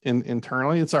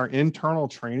internally. It's our internal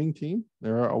training team.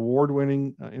 They're an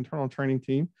award-winning internal training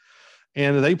team.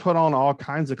 And they put on all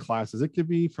kinds of classes. It could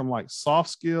be from like soft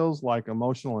skills, like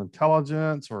emotional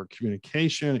intelligence or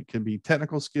communication. It could be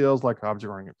technical skills like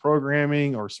object-oriented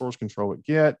programming or source control at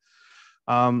Git.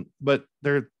 But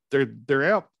they're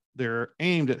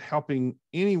aimed at helping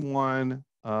anyone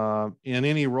in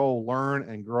any role learn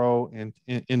and grow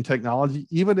in technology,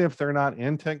 even if they're not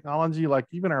in technology. Like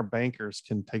even our bankers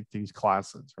can take these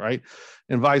classes, right?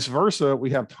 And vice versa.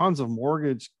 We have tons of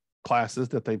mortgage classes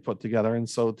that they put together, and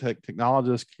so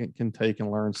technologists can take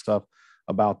and learn stuff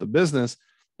about the business.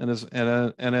 And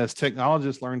as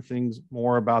technologists learn things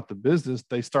more about the business,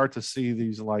 they start to see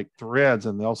these like threads,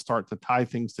 and they'll start to tie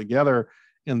things together,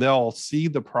 and they'll see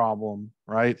the problem,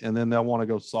 right? And then they'll want to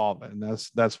go solve it. And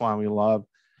that's why we love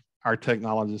our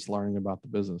technologists learning about the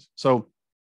business. So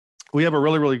we have a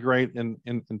really, really great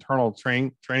internal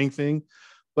training thing.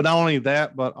 But not only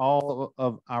that, but all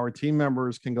of our team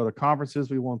members can go to conferences.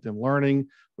 We want them learning.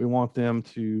 We want them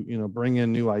to, bring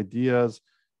in new ideas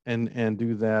and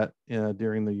do that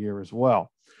during the year as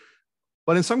well.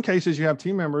 But in some cases, you have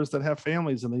team members that have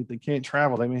families and they can't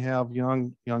travel. They may have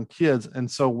young kids.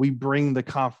 And so we bring the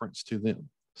conference to them.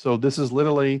 So this is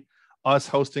literally us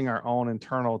hosting our own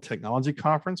internal technology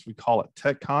conference. We call it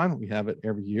TechCon. We have it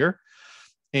every year.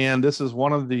 And this is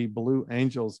one of the Blue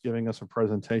Angels giving us a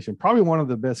presentation, probably one of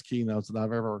the best keynotes that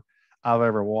I've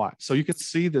ever watched. So you can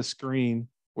see the screen.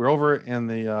 We're over in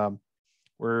the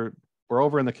we're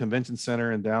over in the convention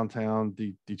center in downtown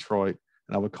Detroit,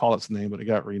 and I would call its name, but it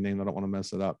got renamed. I don't want to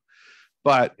mess it up.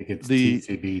 But it's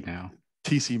TCB now.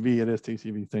 TCB, it is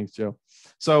TCB. Thanks, Joe.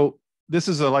 So this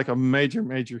is like a major,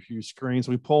 huge screen.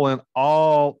 So we pull in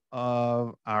all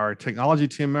of our technology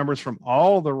team members from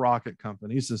all the Rocket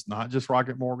companies. It's not just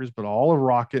Rocket Mortgage, but all of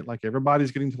Rocket. Like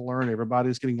everybody's getting to learn,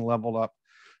 everybody's getting leveled up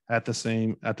at the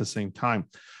same time.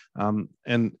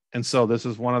 And so this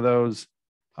is one of those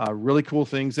Really cool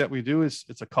things that we do is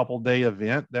it's a couple-day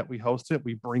event that we host it.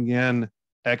 We bring in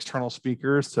external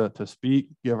speakers to speak,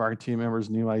 give our team members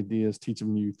new ideas, teach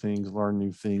them new things, learn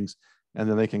new things, and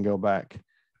then they can go back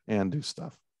and do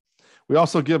stuff. We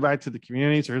also give back to the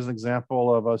community. So here's an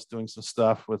example of us doing some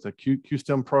stuff with a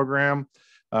QSTEM program.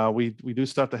 We do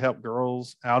stuff to help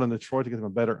girls out in Detroit to get them a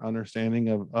better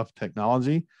understanding of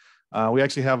technology. We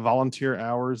actually have volunteer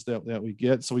hours that we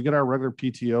get. So we get our regular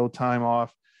PTO time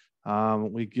off.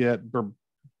 We get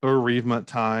bereavement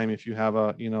time if you have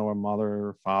a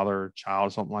mother, father,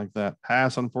 child, something like that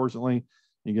pass. Unfortunately,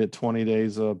 you get 20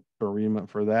 days of bereavement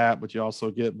for that, but you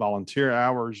also get volunteer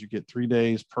hours. You get 3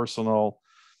 days personal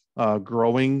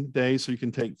growing days, so you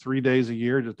can take 3 days a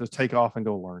year to take off and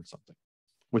go learn something,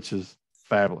 which is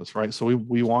fabulous, right? So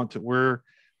we want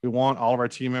all of our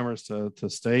team members to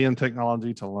stay in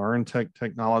technology, to learn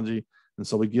technology, and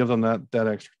so we give them that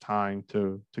extra time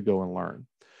to go and learn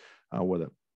with it,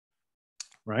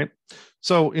 right?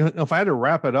 So if I had to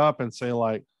wrap it up and say,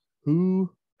 like,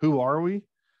 who are we?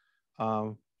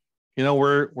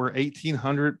 We're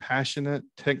 1,800 passionate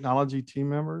technology team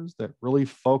members that really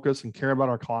focus and care about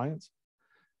our clients.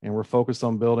 And we're focused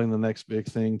on building the next big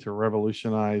thing to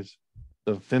revolutionize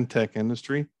the fintech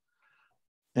industry.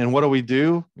 And what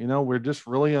do? We're just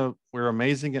we're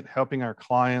amazing at helping our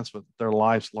clients with their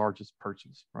life's largest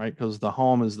purchase, right? Because the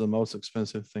home is the most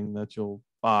expensive thing that you'll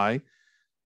buy,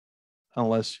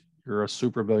 unless you're a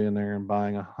super billionaire and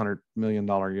buying $100 million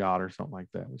yacht or something like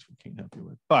that, which we can't help you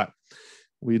with. But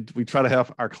we try to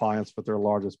help our clients with their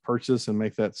largest purchase and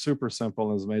make that super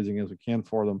simple and as amazing as we can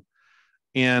for them.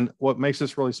 And what makes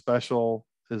this really special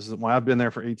is, when I've been there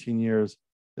for 18 years,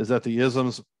 is that the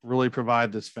ISMs really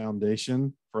provide this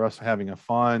foundation for us having a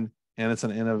fun, and it's an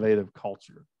innovative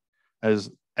culture. As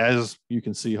you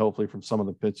can see, hopefully from some of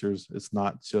the pictures, it's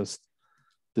not just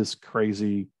this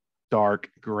crazy dark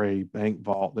gray bank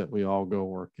vault that we all go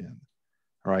work in,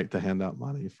 right, to hand out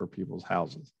money for people's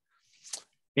houses.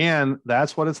 And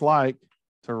that's what it's like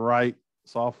to write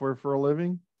software for a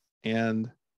living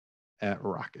and at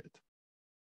Rocket.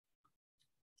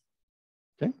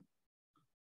 Okay.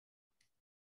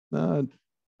 I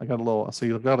got I see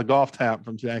you've got a golf tap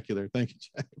from Jackie there. Thank you,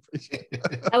 Jackie. Appreciate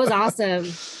it. That was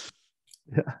awesome.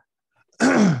 Yeah.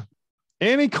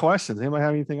 Any questions? Anybody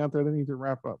have anything out there that need to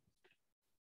wrap up?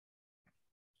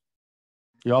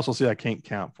 You also see I can't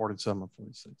count 47 or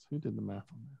 46. Who did the math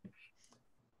on that?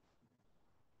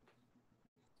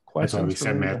 That's why we Questions for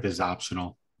said me? math is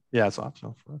optional. Yeah, it's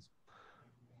optional for us.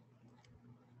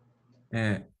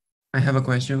 I have a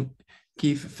question.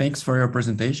 Keith, thanks for your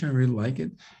presentation. I really like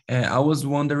it. I was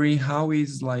wondering how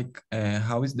is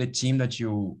the team that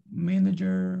you lead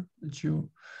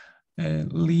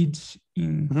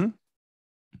in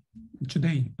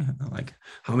today? Like,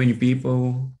 how many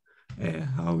people?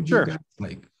 How do you guys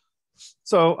like?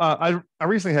 So I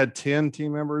recently had 10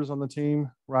 team members on the team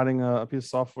writing a piece of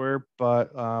software, but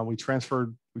we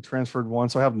transferred one.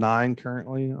 So I have 9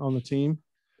 currently on the team.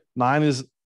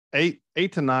 8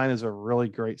 to 9 is a really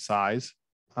great size.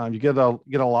 You get a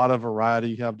lot of variety.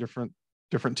 You have different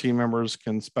team members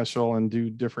can special and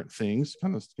do different things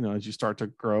kind of, as you start to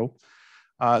grow.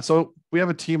 So we have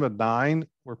a team of 9.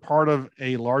 We're part of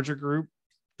a larger group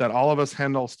that all of us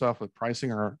handle stuff with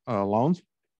pricing our loans.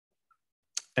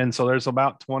 And so there's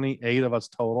about 28 of us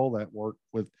total that work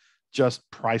with just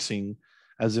pricing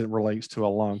as it relates to a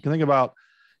loan. You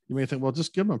may think, well,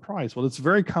 just give them a price. Well, it's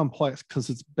very complex because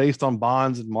it's based on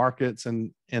bonds and markets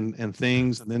and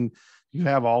things. And then you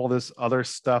have all this other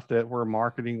stuff that where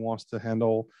marketing wants to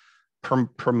handle,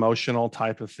 promotional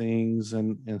type of things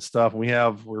and stuff.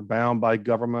 We're bound by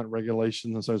government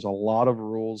regulations. And so there's a lot of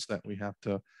rules that we have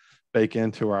to bake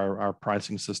into our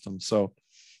pricing system. So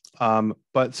our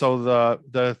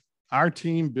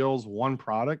team builds one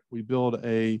product. We build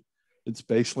a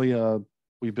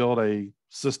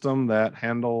system that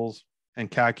handles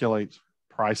and calculates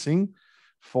pricing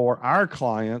for our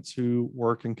clients who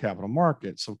work in capital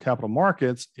markets. So capital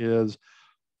markets they're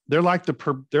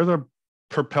the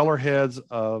propeller heads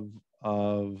of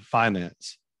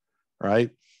finance,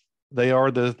 right? They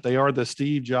are the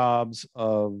Steve Jobs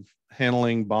of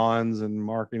handling bonds and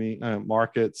marketing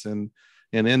markets and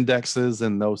indexes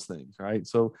and those things, right?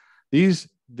 So these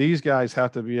guys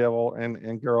have to be able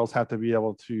and girls have to be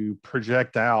able to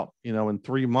project out, in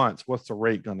 3 months, what's the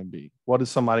rate going to be? What is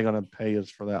somebody going to pay us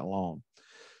for that loan?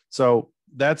 So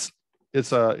it's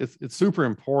super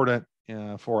important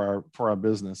for our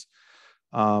business.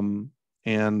 But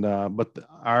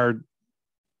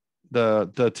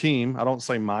the team, I don't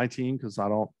say my team because I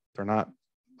don't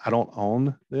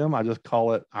own them. I just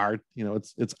call it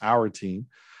it's our team.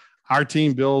 our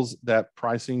team builds that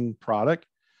pricing product.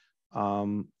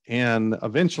 And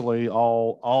eventually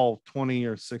all 20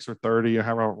 or 6 or 30 or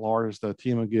however large the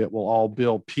team will get will all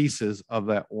build pieces of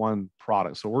that one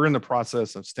product. So we're in the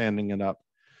process of standing it up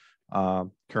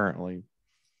currently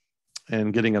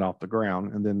and getting it off the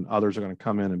ground. And then others are going to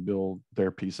come in and build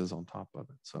their pieces on top of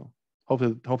it. So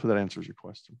hopefully that answers your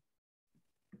question.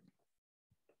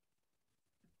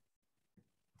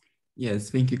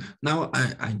 Yes, thank you. Now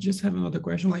I just have another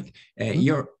question. Like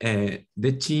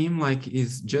the team like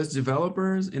is just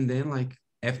developers, and then like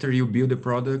after you build the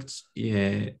product,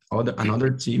 another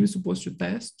team is supposed to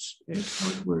test it. How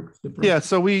it works? Yeah,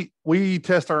 so we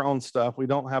test our own stuff. We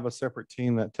don't have a separate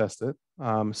team that tests it.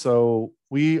 So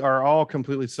we are all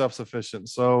completely self-sufficient.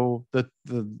 So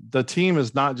the team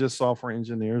is not just software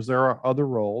engineers. There are other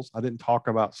roles. I didn't talk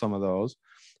about some of those,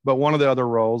 but one of the other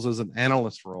roles is an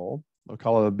analyst role. We'll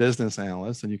call it a business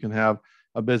analyst, and you can have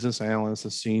a business analyst, a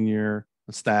senior,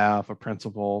 a staff, a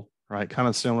principal, right? Kind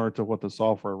of similar to what the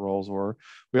software roles were.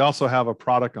 We also have a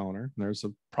product owner. There's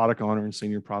a product owner and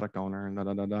senior product owner,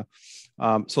 and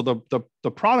so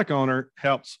the product owner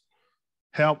helps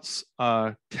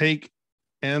take,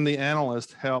 and the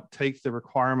analyst help take the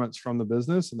requirements from the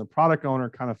business, and the product owner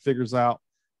kind of figures out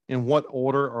in what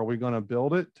order are we going to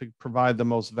build it to provide the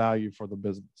most value for the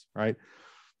business, right?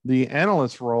 The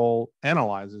analyst role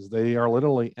analyzes. They are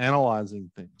literally analyzing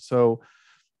things. So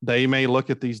they may look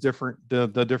at these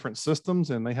the different systems,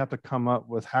 and they have to come up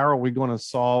with how are we going to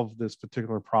solve this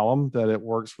particular problem that it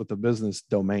works with the business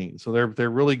domain. So they're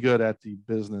really good at the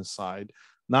business side,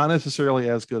 not necessarily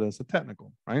as good as the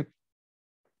technical, right?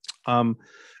 And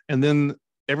then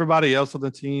everybody else on the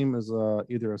team is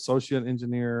either associate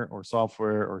engineer or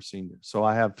software or senior. So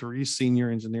I have 3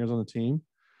 senior engineers on the team.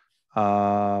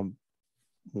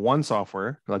 One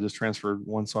software, because I just transferred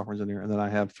one software engineer, and then I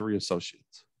have 3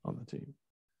 associates on the team.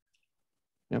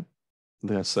 Yep.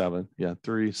 They have 7. Yeah,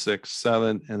 3, 6,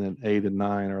 7, and then 8 and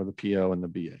 9 are the PO and the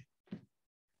BA.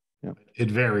 Yep. It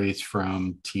varies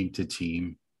from team to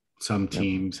team. Some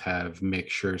teams have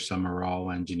mixture, some are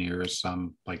all engineers,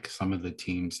 some of the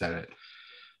teams that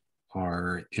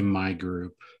are in my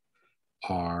group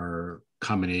are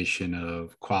combination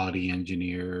of quality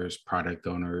engineers, product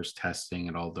owners, testing.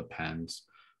 It all depends.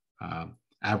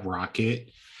 At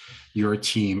Rocket, your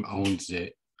team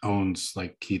owns,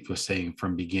 like Keith was saying,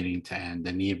 from beginning to end,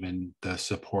 and even the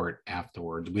support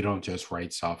afterwards. We don't just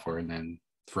write software and then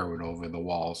throw it over the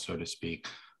wall, so to speak.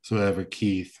 So whatever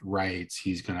Keith writes,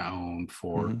 he's going to own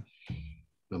for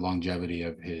the longevity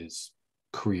of his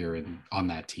career on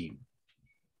that team.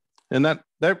 And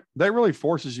that really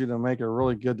forces you to make a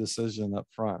really good decision up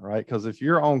front, right? Because if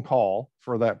you're on call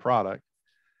for that product,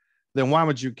 then why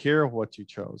would you care what you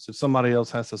chose if somebody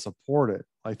else has to support it?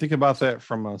 Like, think about that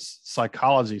from a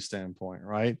psychology standpoint,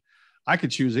 right? I could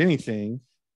choose anything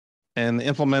and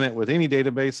implement it with any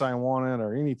database I wanted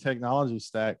or any technology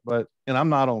stack, and I'm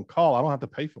not on call. I don't have to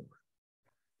pay for it,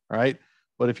 right?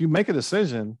 But if you make a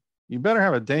decision, you better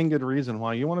have a dang good reason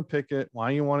why you want to pick it,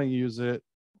 why you want to use it.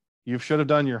 You should have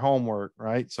done your homework,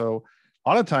 right? So a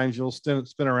lot of times you'll spin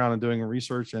around and doing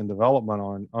research and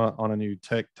development on a new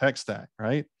tech stack,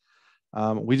 right?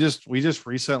 We just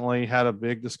recently had a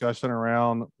big discussion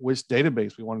around which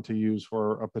database we wanted to use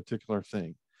for a particular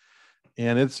thing.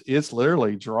 And it's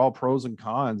literally draw pros and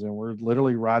cons, and we're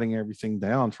literally writing everything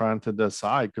down, trying to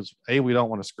decide, because A, we don't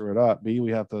want to screw it up. B,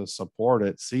 we have to support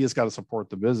it. C, it's got to support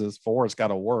the business. 4, it's got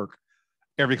to work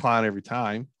every client, every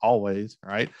time, always,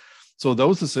 right? So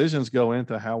those decisions go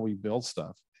into how we build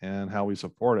stuff and how we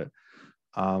support it.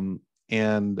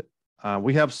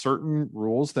 We have certain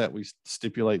rules that we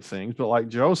stipulate things, but like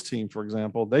Joe's team, for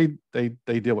example, they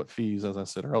deal with fees, as I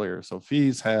said earlier. So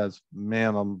fees has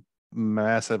a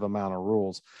massive amount of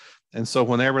rules. And so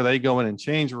whenever they go in and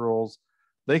change rules,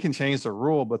 they can change the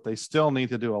rule, but they still need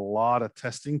to do a lot of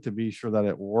testing to be sure that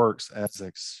it works as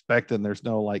expected. And there's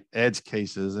no like edge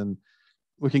cases. And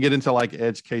we can get into like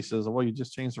edge cases. Well, you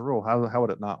just changed the rule. How would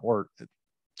it not work?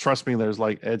 Trust me, there's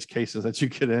like edge cases that you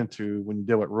get into when you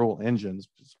deal with rule engines,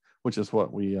 which is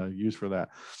what we use for that.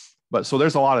 But so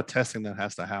there's a lot of testing that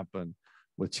has to happen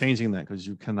with changing that, because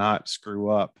you cannot screw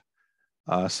up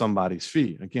somebody's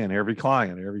fee. Again, every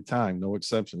client, every time, no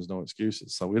exceptions, no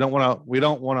excuses. So we don't want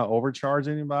to overcharge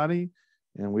anybody,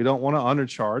 and we don't want to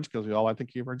undercharge, because we all like to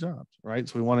keep our jobs, right?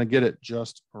 So we want to get it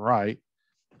just right.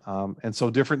 And so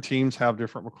different teams have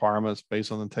different requirements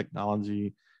based on the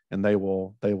technology, and they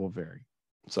will vary.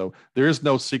 So there is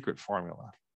no secret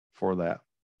formula for that.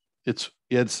 It's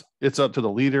up to the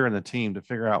leader and the team to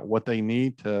figure out what they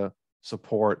need to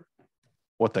support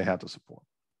what they have to support.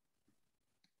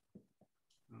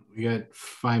 We got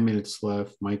 5 minutes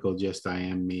left. Michael just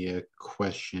IM'd me a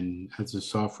question. As a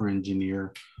software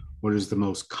engineer, what is the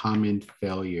most common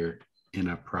failure in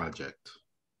a project?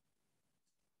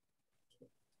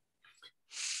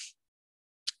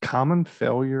 Common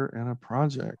failure in a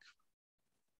project.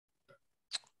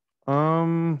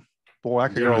 Boy, I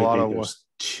could go a lot of ways.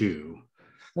 Two.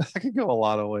 I could go a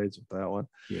lot of ways with that one.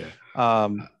 Yeah.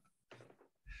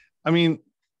 I mean,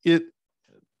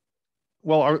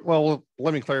 well,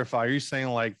 let me clarify. Are you saying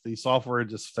like the software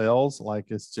just fails? Like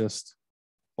it's just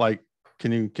like,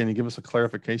 can you give us a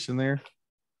clarification there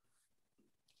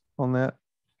on that?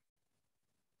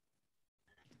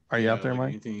 Are you out there, like Mike?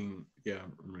 Anything, yeah,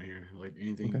 I'm right here. Like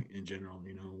anything in general,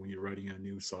 when you're writing a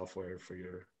new software for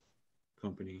your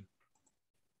company.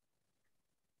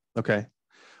 Okay.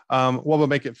 What will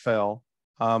make it fail?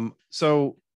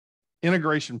 So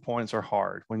integration points are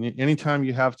hard. Anytime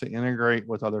you have to integrate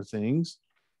with other things,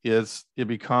 that's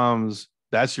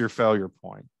your failure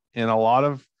point. And a lot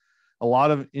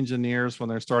of engineers, when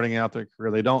they're starting out their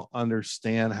career, they don't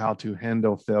understand how to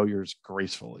handle failures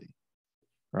gracefully,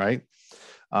 right?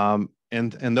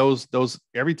 And those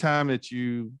every time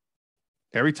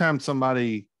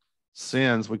somebody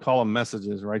sends, we call them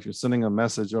messages, right? You're sending a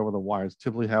message over the wire. It's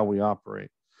typically how we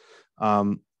operate.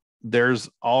 There's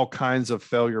all kinds of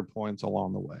failure points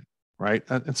along the way, right?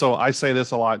 And so I say this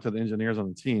a lot to the engineers on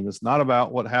the team. It's not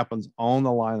about what happens on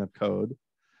the line of code.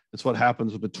 It's what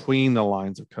happens between the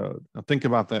lines of code. Now think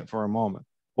about that for a moment.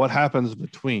 What happens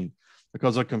between?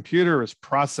 Because a computer is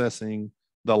processing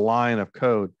the line of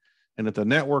code. And if the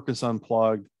network is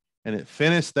unplugged and it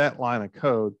finished that line of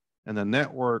code and the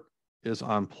network is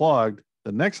unplugged,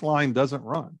 the next line doesn't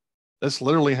run. That's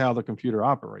literally how the computer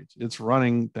operates. It's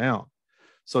running down.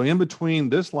 So in between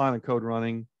this line of code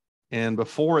running and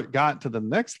before it got to the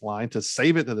next line to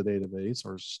save it to the database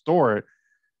or store it,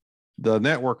 the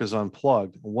network is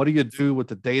unplugged. What do you do with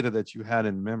the data that you had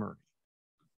in memory?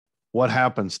 What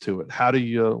happens to it?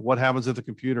 What happens if the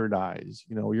computer dies?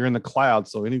 You're in the cloud,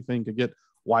 so anything could get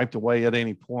wiped away at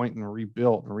any point and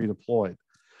rebuilt and redeployed.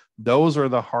 Those are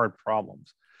the hard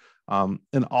problems.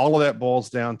 And all of that boils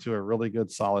down to a really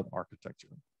good, solid architecture.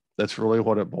 That's really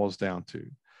what it boils down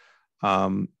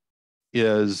to,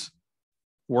 is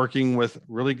working with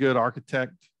really good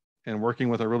architect and working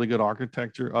with a really good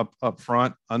architecture up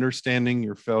front, understanding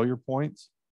your failure points,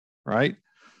 right?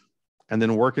 And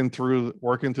then working through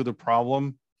the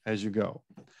problem as you go.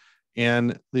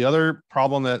 And the other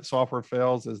problem that software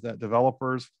fails is that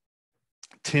developers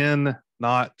tend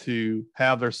not to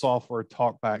have their software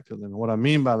talk back to them. And what I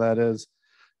mean by that is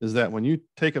that when you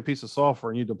take a piece of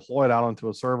software and you deploy it out onto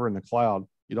a server in the cloud,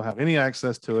 you don't have any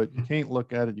access to it. You can't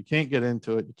look at it. You can't get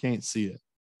into it. You can't see it,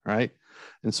 right?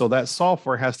 And so that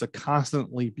software has to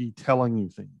constantly be telling you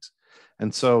things.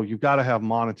 And so you've got to have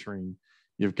monitoring.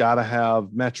 You've got to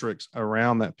have metrics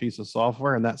around that piece of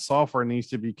software, and that software needs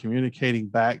to be communicating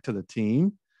back to the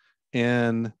team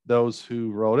and those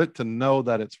who wrote it to know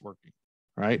that it's working,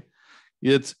 right?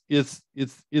 It's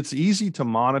easy to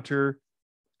monitor.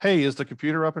 Hey, is the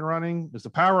computer up and running? Is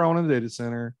the power on in the data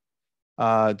center?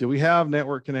 Do we have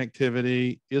network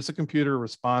connectivity? Is the computer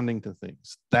responding to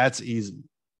things? That's easy,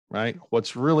 right?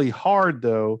 What's really hard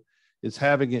though is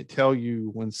having it tell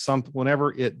you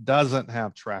whenever it doesn't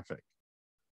have traffic.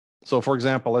 So for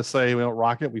example, let's say at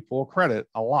Rocket, we pull credit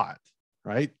a lot,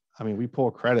 right? I mean, we pull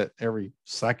credit every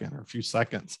second or a few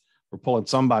seconds. We're pulling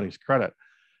somebody's credit.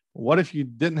 What if you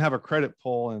didn't have a credit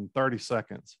pull in 30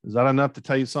 seconds? Is that enough to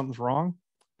tell you something's wrong?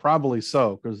 Probably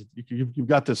so, because you've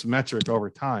got this metric over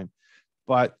time.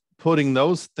 But putting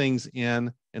those things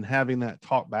in and having that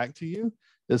talk back to you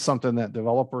is something that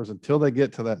developers, until they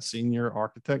get to that senior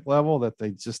architect level, that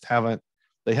they just haven't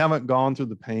gone through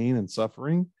the pain and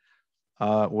suffering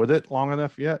with it long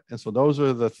enough yet. And so those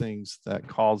are the things that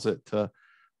cause it to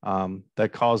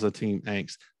that cause the team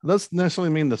angst. It doesn't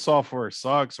necessarily mean the software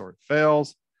sucks or it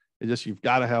fails. It's just you've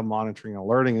got to have monitoring and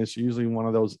alerting. It's usually one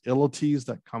of those illities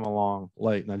that come along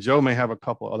late. Now, Joe may have a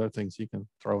couple of other things he can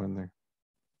throw in there.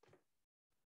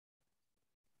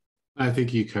 I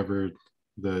think you covered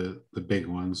the big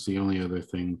ones. The only other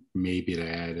thing maybe to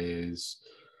add is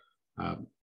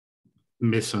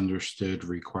misunderstood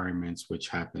requirements, which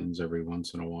happens every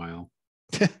once in a while.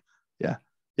 Yeah. Have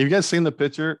you guys seen the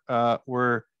picture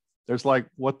where there's like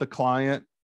what the client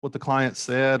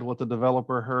said, what the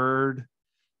developer heard?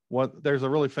 There's a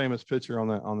really famous picture on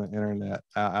the internet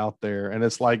out there, and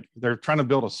it's like they're trying to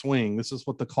build a swing. This is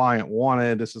what the client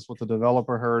wanted. This is what the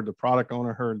developer heard. The product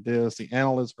owner heard this. The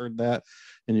analyst heard that,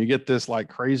 and you get this like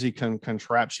crazy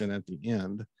contraption at the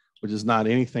end, which is not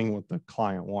anything what the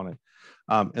client wanted.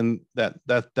 And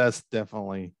that's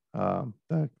definitely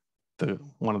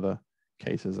one of the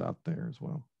cases out there as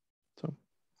well. So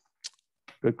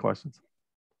good questions.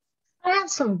 I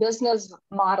have some business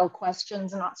model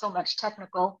questions, not so much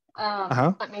technical,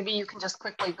 but maybe you can just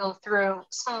quickly go through.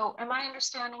 So am I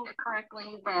understanding it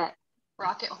correctly that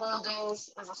Rocket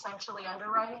Holdings is essentially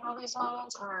underwriting all these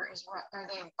loans, or are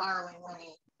they borrowing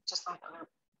money just like other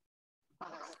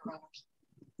underwriters?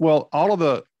 Well, all of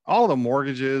the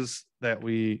mortgages that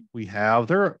we have,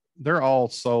 they're all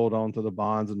sold onto the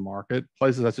bonds and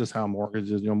marketplaces. That's just how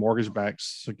mortgages, mortgage-backed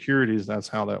securities, that's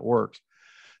how that works.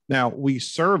 Now, we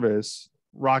service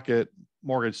Rocket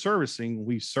Mortgage Servicing.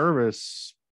 We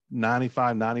service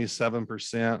 95,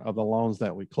 97% of the loans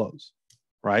that we close,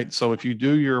 right? So if you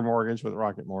do your mortgage with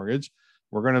Rocket Mortgage,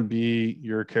 we're going to be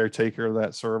your caretaker of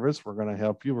that service. We're going to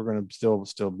help you. We're going to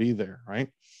still be there, right?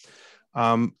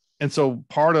 And so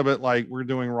part of it, like we're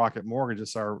doing Rocket Mortgage,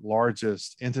 it's our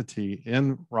largest entity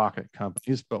in Rocket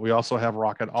companies, but we also have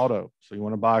Rocket Auto. So you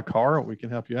want to buy a car, we can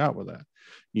help you out with that.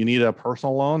 You need a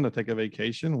personal loan to take a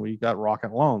vacation, we got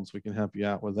Rocket Loans, we can help you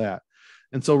out with that.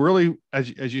 And so really,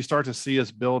 as you start to see us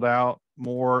build out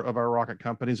more of our Rocket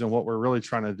companies, and what we're really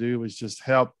trying to do is just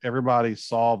help everybody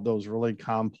solve those really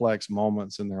complex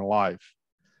moments in their life.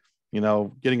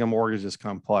 Getting a mortgage is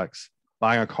complex.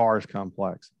 Buying a car is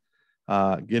complex.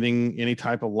 Getting any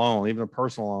type of loan, even a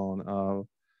personal loan,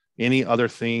 any other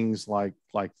things like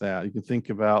that. You can think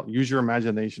about, use your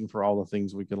imagination for all the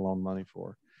things we can loan money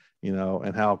for,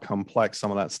 and how complex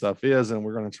some of that stuff is. And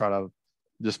we're going to try to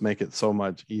just make it so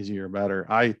much easier, better.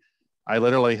 I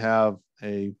literally have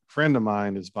a friend of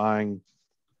mine is buying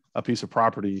a piece of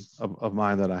property of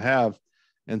mine that I have.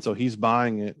 And so he's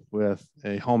buying it with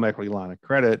a home equity line of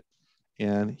credit,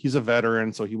 and he's a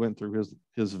veteran. So he went through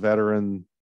his veteran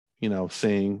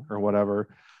thing or whatever.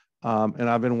 And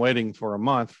I've been waiting for a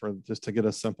month for just to get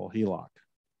a simple HELOC.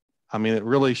 I mean, it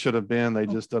really should have been, they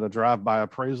just did a drive-by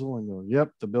appraisal and go,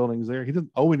 yep, the building's there. He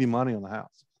didn't owe any money on the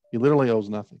house. He literally owes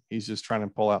nothing. He's just trying to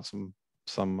pull out some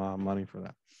money for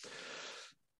that.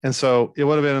 And so it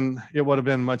would have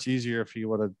been much easier if he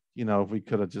would have, if we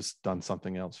could have just done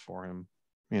something else for him,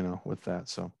 with that.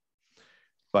 So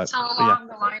along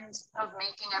the lines of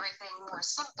making everything more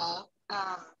simple,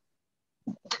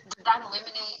 did that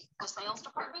eliminate the sales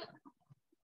department?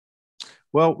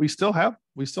 Well, we still have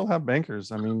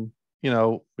bankers. I mean,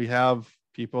 we have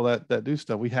people that do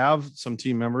stuff. We have some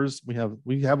team members.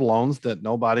 We have loans that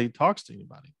nobody talks to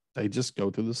anybody. They just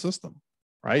go through the system,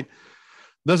 right?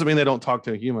 Doesn't mean they don't talk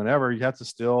to a human ever. You have to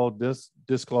still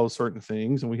disclose certain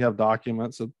things, and we have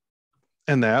documents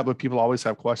and that, but people always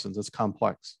have questions. It's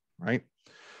complex, right?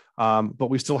 But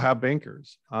we still have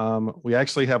bankers. We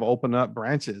actually have opened up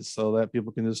branches so that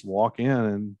people can just walk in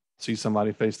and see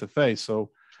somebody face to face. So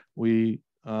we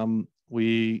had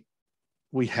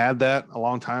that a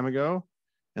long time ago,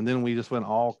 and then we just went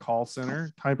all call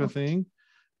center type of thing.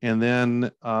 And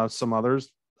then some others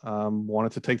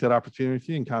wanted to take that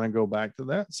opportunity and kind of go back to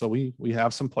that. So we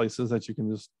have some places that you can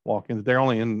just walk into. They're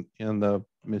only in the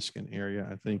Michigan area,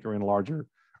 I think, or in larger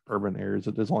urban areas.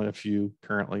 There's only a few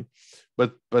currently,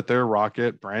 but they're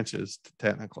Rocket branches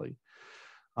technically.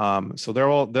 So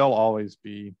they'll always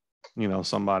be,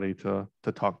 somebody to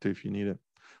talk to if you need it.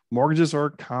 Mortgages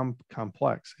are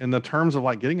complex. In the terms of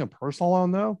like getting a personal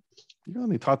loan, though, you don't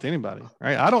need to talk to anybody,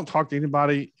 right? I don't talk to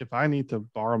anybody if I need to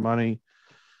borrow money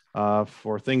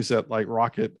for things that like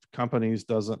Rocket companies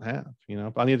doesn't have.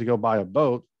 If I need to go buy a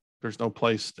boat, there's no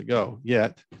place to go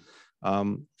yet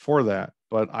for that.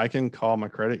 But I can call my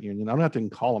credit union. I don't have to even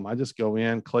call them. I just go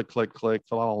in, click,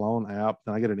 fill out a loan app.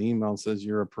 Then I get an email that says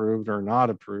you're approved or not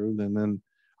approved. And then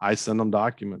I send them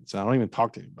documents. I don't even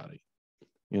talk to anybody,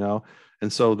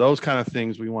 And so those kind of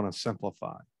things we want to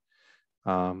simplify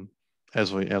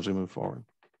as we move forward.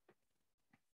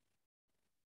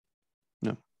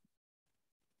 Yeah.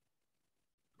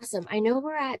 Awesome. I know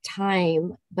we're at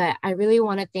time, but I really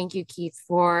want to thank you, Keith,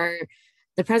 for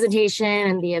the presentation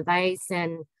and the advice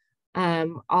and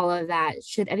all of that.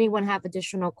 Should anyone have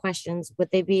additional questions, would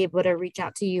they be able to reach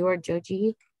out to you or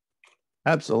Joji?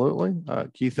 Absolutely.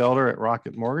 Keith Elder at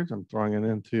Rocket Mortgage. I'm throwing it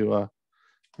into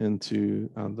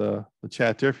the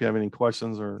chat there if you have any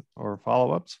questions or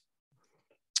follow-ups.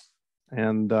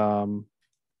 And I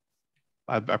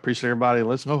appreciate everybody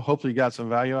listening. Hopefully you got some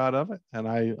value out of it. And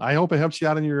I hope it helps you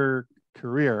out in your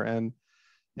career. And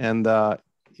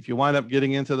if you wind up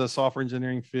getting into the software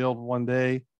engineering field one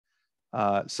day,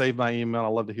 save my email. I'd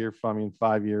love to hear from you in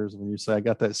 5 years when you say, I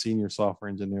got that senior software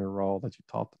engineer role that you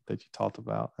talked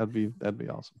about. That'd be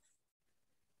awesome.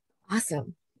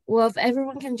 Awesome. Well, if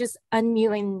everyone can just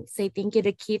unmute and say thank you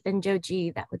to Keith and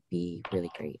Joji, that would be really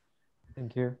great.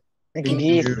 Thank you. Thank you,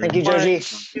 Keith. Thank you, Joji.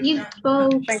 Thank you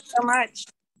both. Thanks so much.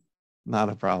 Not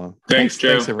a problem. Thanks,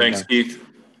 Joe. everybody. Thanks, Keith.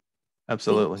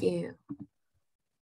 Absolutely. Thank you.